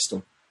be in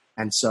Bristol.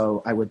 And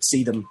so I would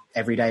see them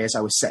every day as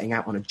I was setting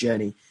out on a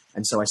journey.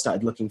 And so I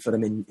started looking for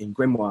them in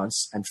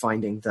grimoires and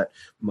finding that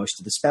most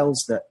of the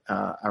spells that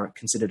are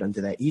considered under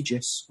their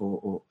aegis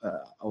or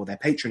their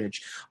patronage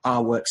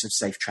are works of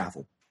safe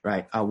travel,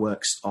 right? Are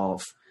works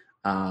of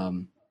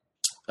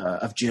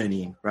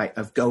journeying, right?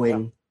 Of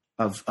going,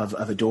 of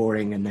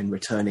adoring, and then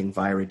returning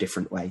via a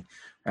different way,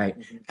 right?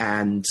 Mm-hmm.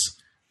 And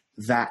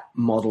that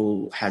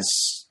model has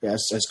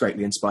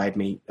greatly inspired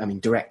me. I mean,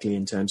 directly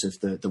in terms of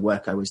the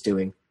work I was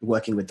doing,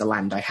 working with the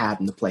land I had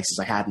and the places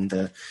I had and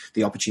the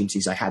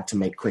opportunities I had to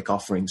make quick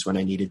offerings when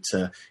I needed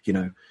to,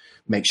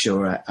 make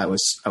sure I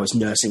was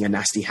nursing a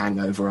nasty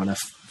hangover on a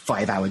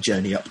 5-hour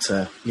journey up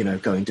to,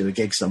 go and do a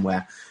gig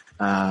somewhere.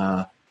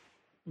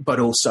 But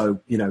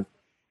also,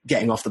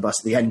 getting off the bus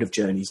at the end of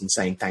journeys and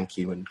saying thank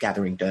you and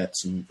gathering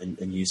dirts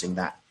and using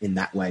that in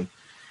that way.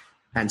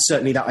 And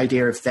certainly that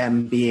idea of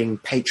them being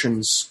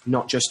patrons,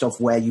 not just of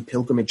where you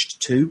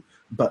pilgrimaged to,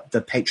 but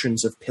the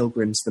patrons of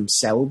pilgrims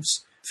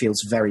themselves,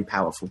 feels very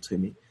powerful to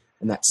me.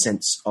 And that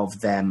sense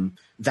of them,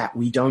 that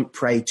we don't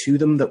pray to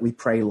them, that we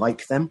pray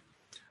like them,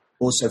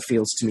 also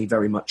feels to me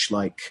very much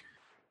like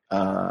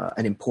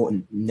an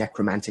important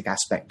necromantic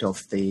aspect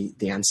of the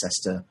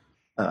ancestor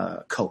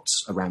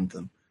cults around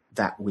them,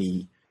 that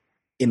we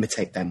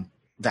imitate them,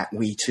 that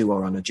we too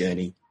are on a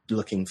journey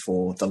looking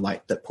for the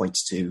light that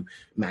points to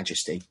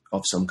majesty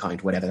of some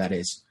kind, whatever that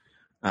is,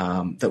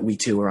 that we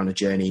too are on a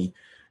journey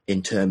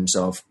in terms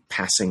of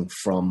passing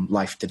from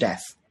life to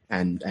death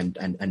and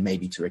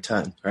maybe to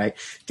return, right?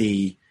 To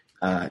be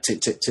a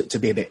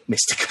bit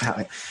mystic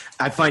about it.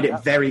 I find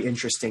it very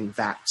interesting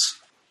that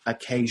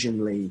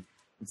occasionally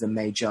the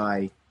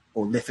Magi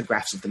or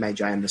lithographs of the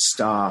Magi and the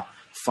star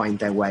find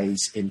their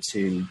ways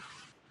into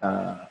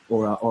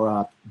or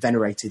are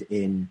venerated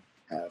in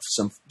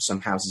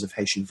some houses of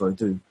Haitian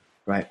Vodou,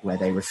 right, where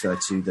they refer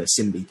to the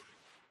Simbi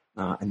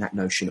and that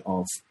notion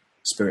of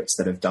spirits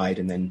that have died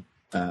and then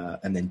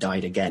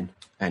died again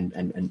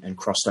and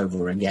crossed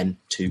over again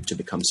to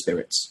become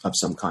spirits of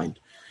some kind.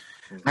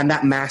 Mm-hmm. And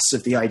that mass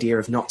of the idea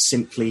of not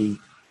simply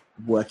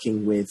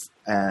working with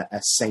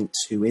a saint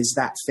who is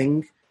that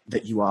thing,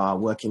 that you are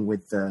working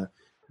with the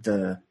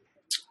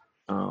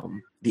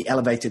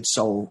elevated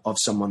soul of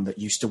someone that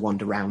used to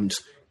wander around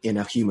in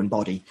a human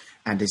body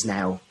and is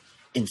now,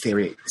 in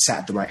theory, sat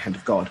at the right hand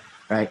of God,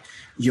 right?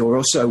 You're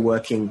also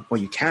working, or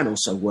you can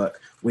also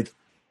work with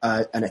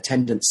an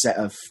attendant set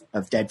of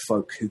dead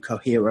folk who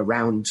cohere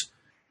around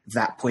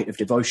that point of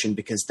devotion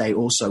because they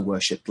also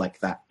worship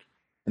like that.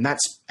 And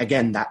that's,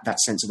 again, that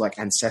sense of like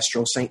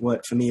ancestral saint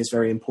work for me is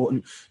very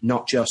important.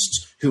 Not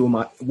just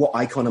what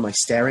icon am I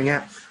staring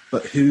at,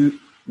 but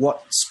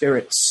what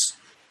spirits,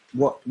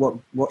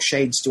 what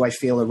shades do I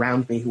feel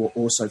around me who are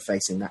also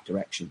facing that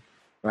direction,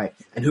 right?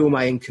 And who am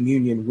I in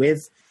communion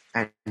with,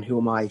 and who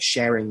am I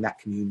sharing that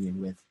communion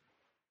with?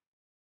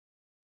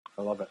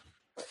 I love it.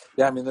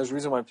 Yeah, I mean, there's a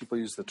reason why people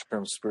use the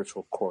term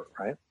spiritual court,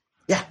 right?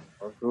 Yeah.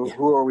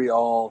 Who are we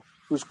all,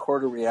 whose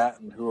court are we at,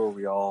 and who are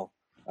we all,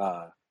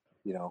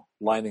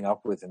 lining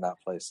up with in that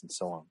place and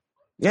so on.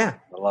 Yeah.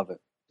 I love it.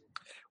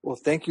 Well,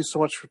 thank you so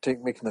much for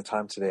making the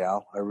time today,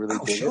 Al. I really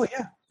dig sure, it.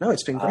 Yeah. No,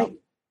 it's been great.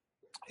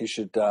 You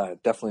should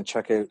definitely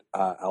check out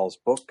Al's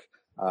book.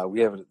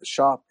 We have it at the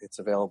shop. It's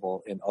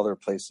available in other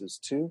places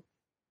too.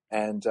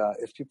 And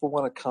if people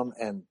want to come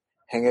and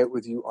hang out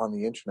with you on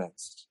the internet,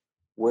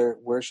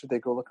 where should they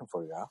go looking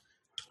for you, Al?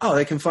 Oh,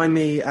 they can find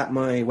me at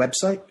my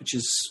website, which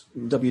is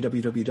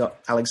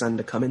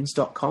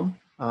www.alexandercummins.com.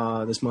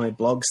 There's my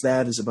blogs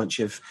there. There's a bunch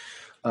of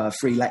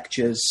free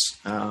lectures.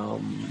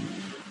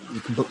 You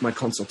can book my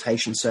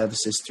consultation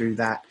services through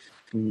that.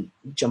 You can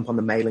jump on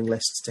the mailing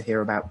lists to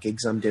hear about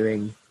gigs I'm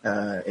doing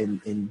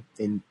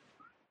in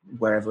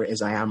wherever it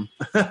is I am.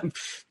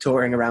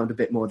 Touring around a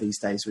bit more these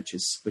days, which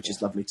is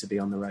lovely to be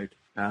on the road.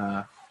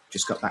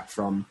 Just got back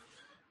from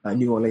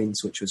New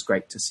Orleans, which was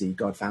great to see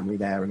God family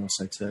there, and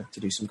also to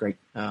do some great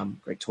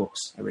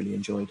talks I really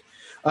enjoyed.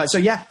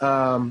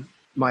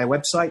 My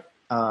website.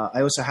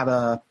 I also have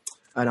a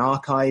an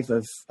archive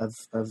of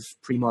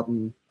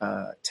pre-modern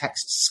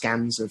texts,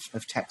 scans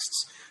of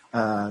texts,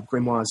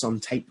 grimoires on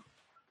tape.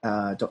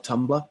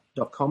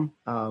 .tumblr.com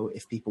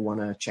if people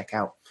want to check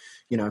out,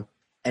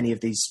 any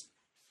of these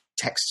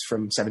texts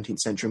from 17th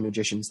century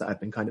magicians that I've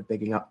been kind of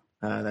bigging up.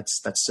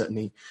 That's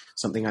certainly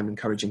something I'm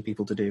encouraging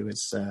people to do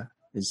is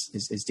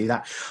do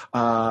that.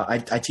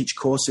 I teach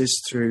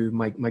courses through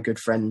my good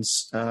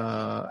friends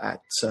at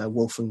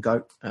Wolf and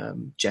Goat,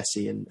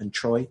 Jesse and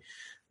Troy.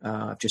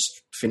 I've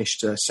just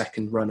finished a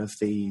second run of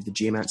the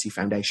Geomancy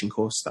Foundation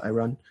course that I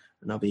run,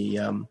 and I'll be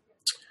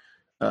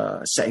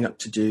setting up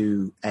to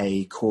do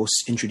a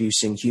course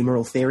introducing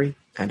humoral theory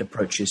and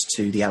approaches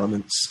to the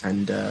elements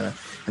and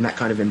that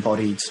kind of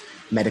embodied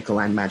medical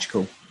and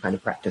magical kind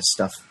of practice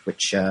stuff,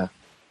 which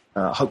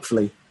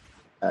hopefully,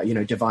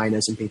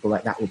 diviners and people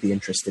like that will be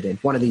interested in.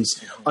 One of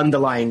these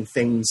underlying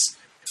things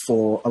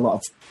for a lot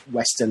of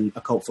Western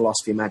occult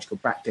philosophy and magical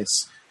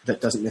practice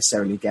that doesn't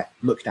necessarily get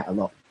looked at a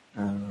lot.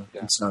 And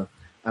so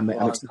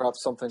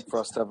perhaps something for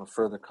us to have a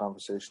further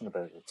conversation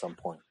about at some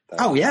point.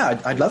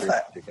 I'd love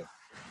that. Awesome.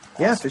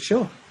 Yeah, for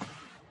sure.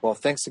 Well,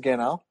 thanks again,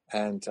 Al.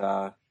 And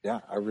I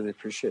really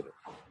appreciate it.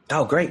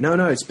 Oh, great. No,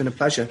 it's been a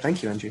pleasure.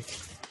 Thank you, Andrew.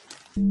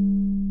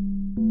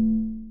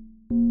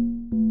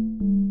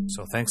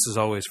 So thanks as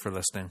always for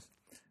listening.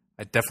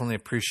 I definitely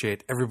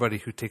appreciate everybody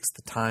who takes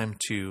the time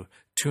to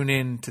tune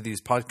in to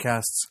these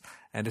podcasts,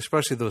 and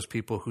especially those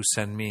people who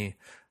send me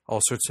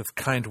all sorts of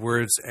kind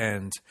words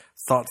and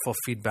thoughtful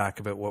feedback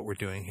about what we're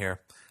doing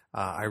here.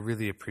 I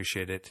really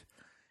appreciate it.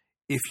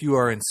 If you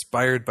are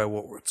inspired by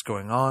what's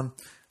going on,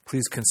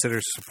 please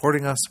consider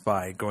supporting us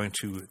by going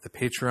to the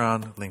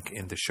Patreon link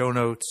in the show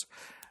notes,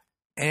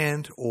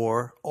 and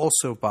or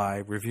also by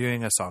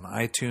reviewing us on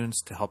iTunes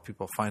to help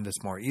people find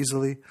us more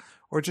easily,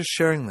 or just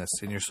sharing this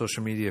in your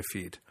social media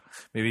feed,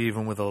 maybe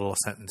even with a little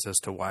sentence as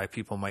to why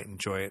people might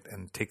enjoy it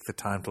and take the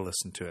time to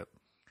listen to it.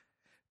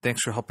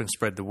 Thanks for helping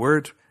spread the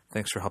word.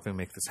 Thanks for helping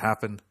make this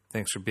happen.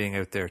 Thanks for being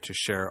out there to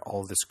share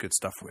all this good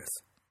stuff with.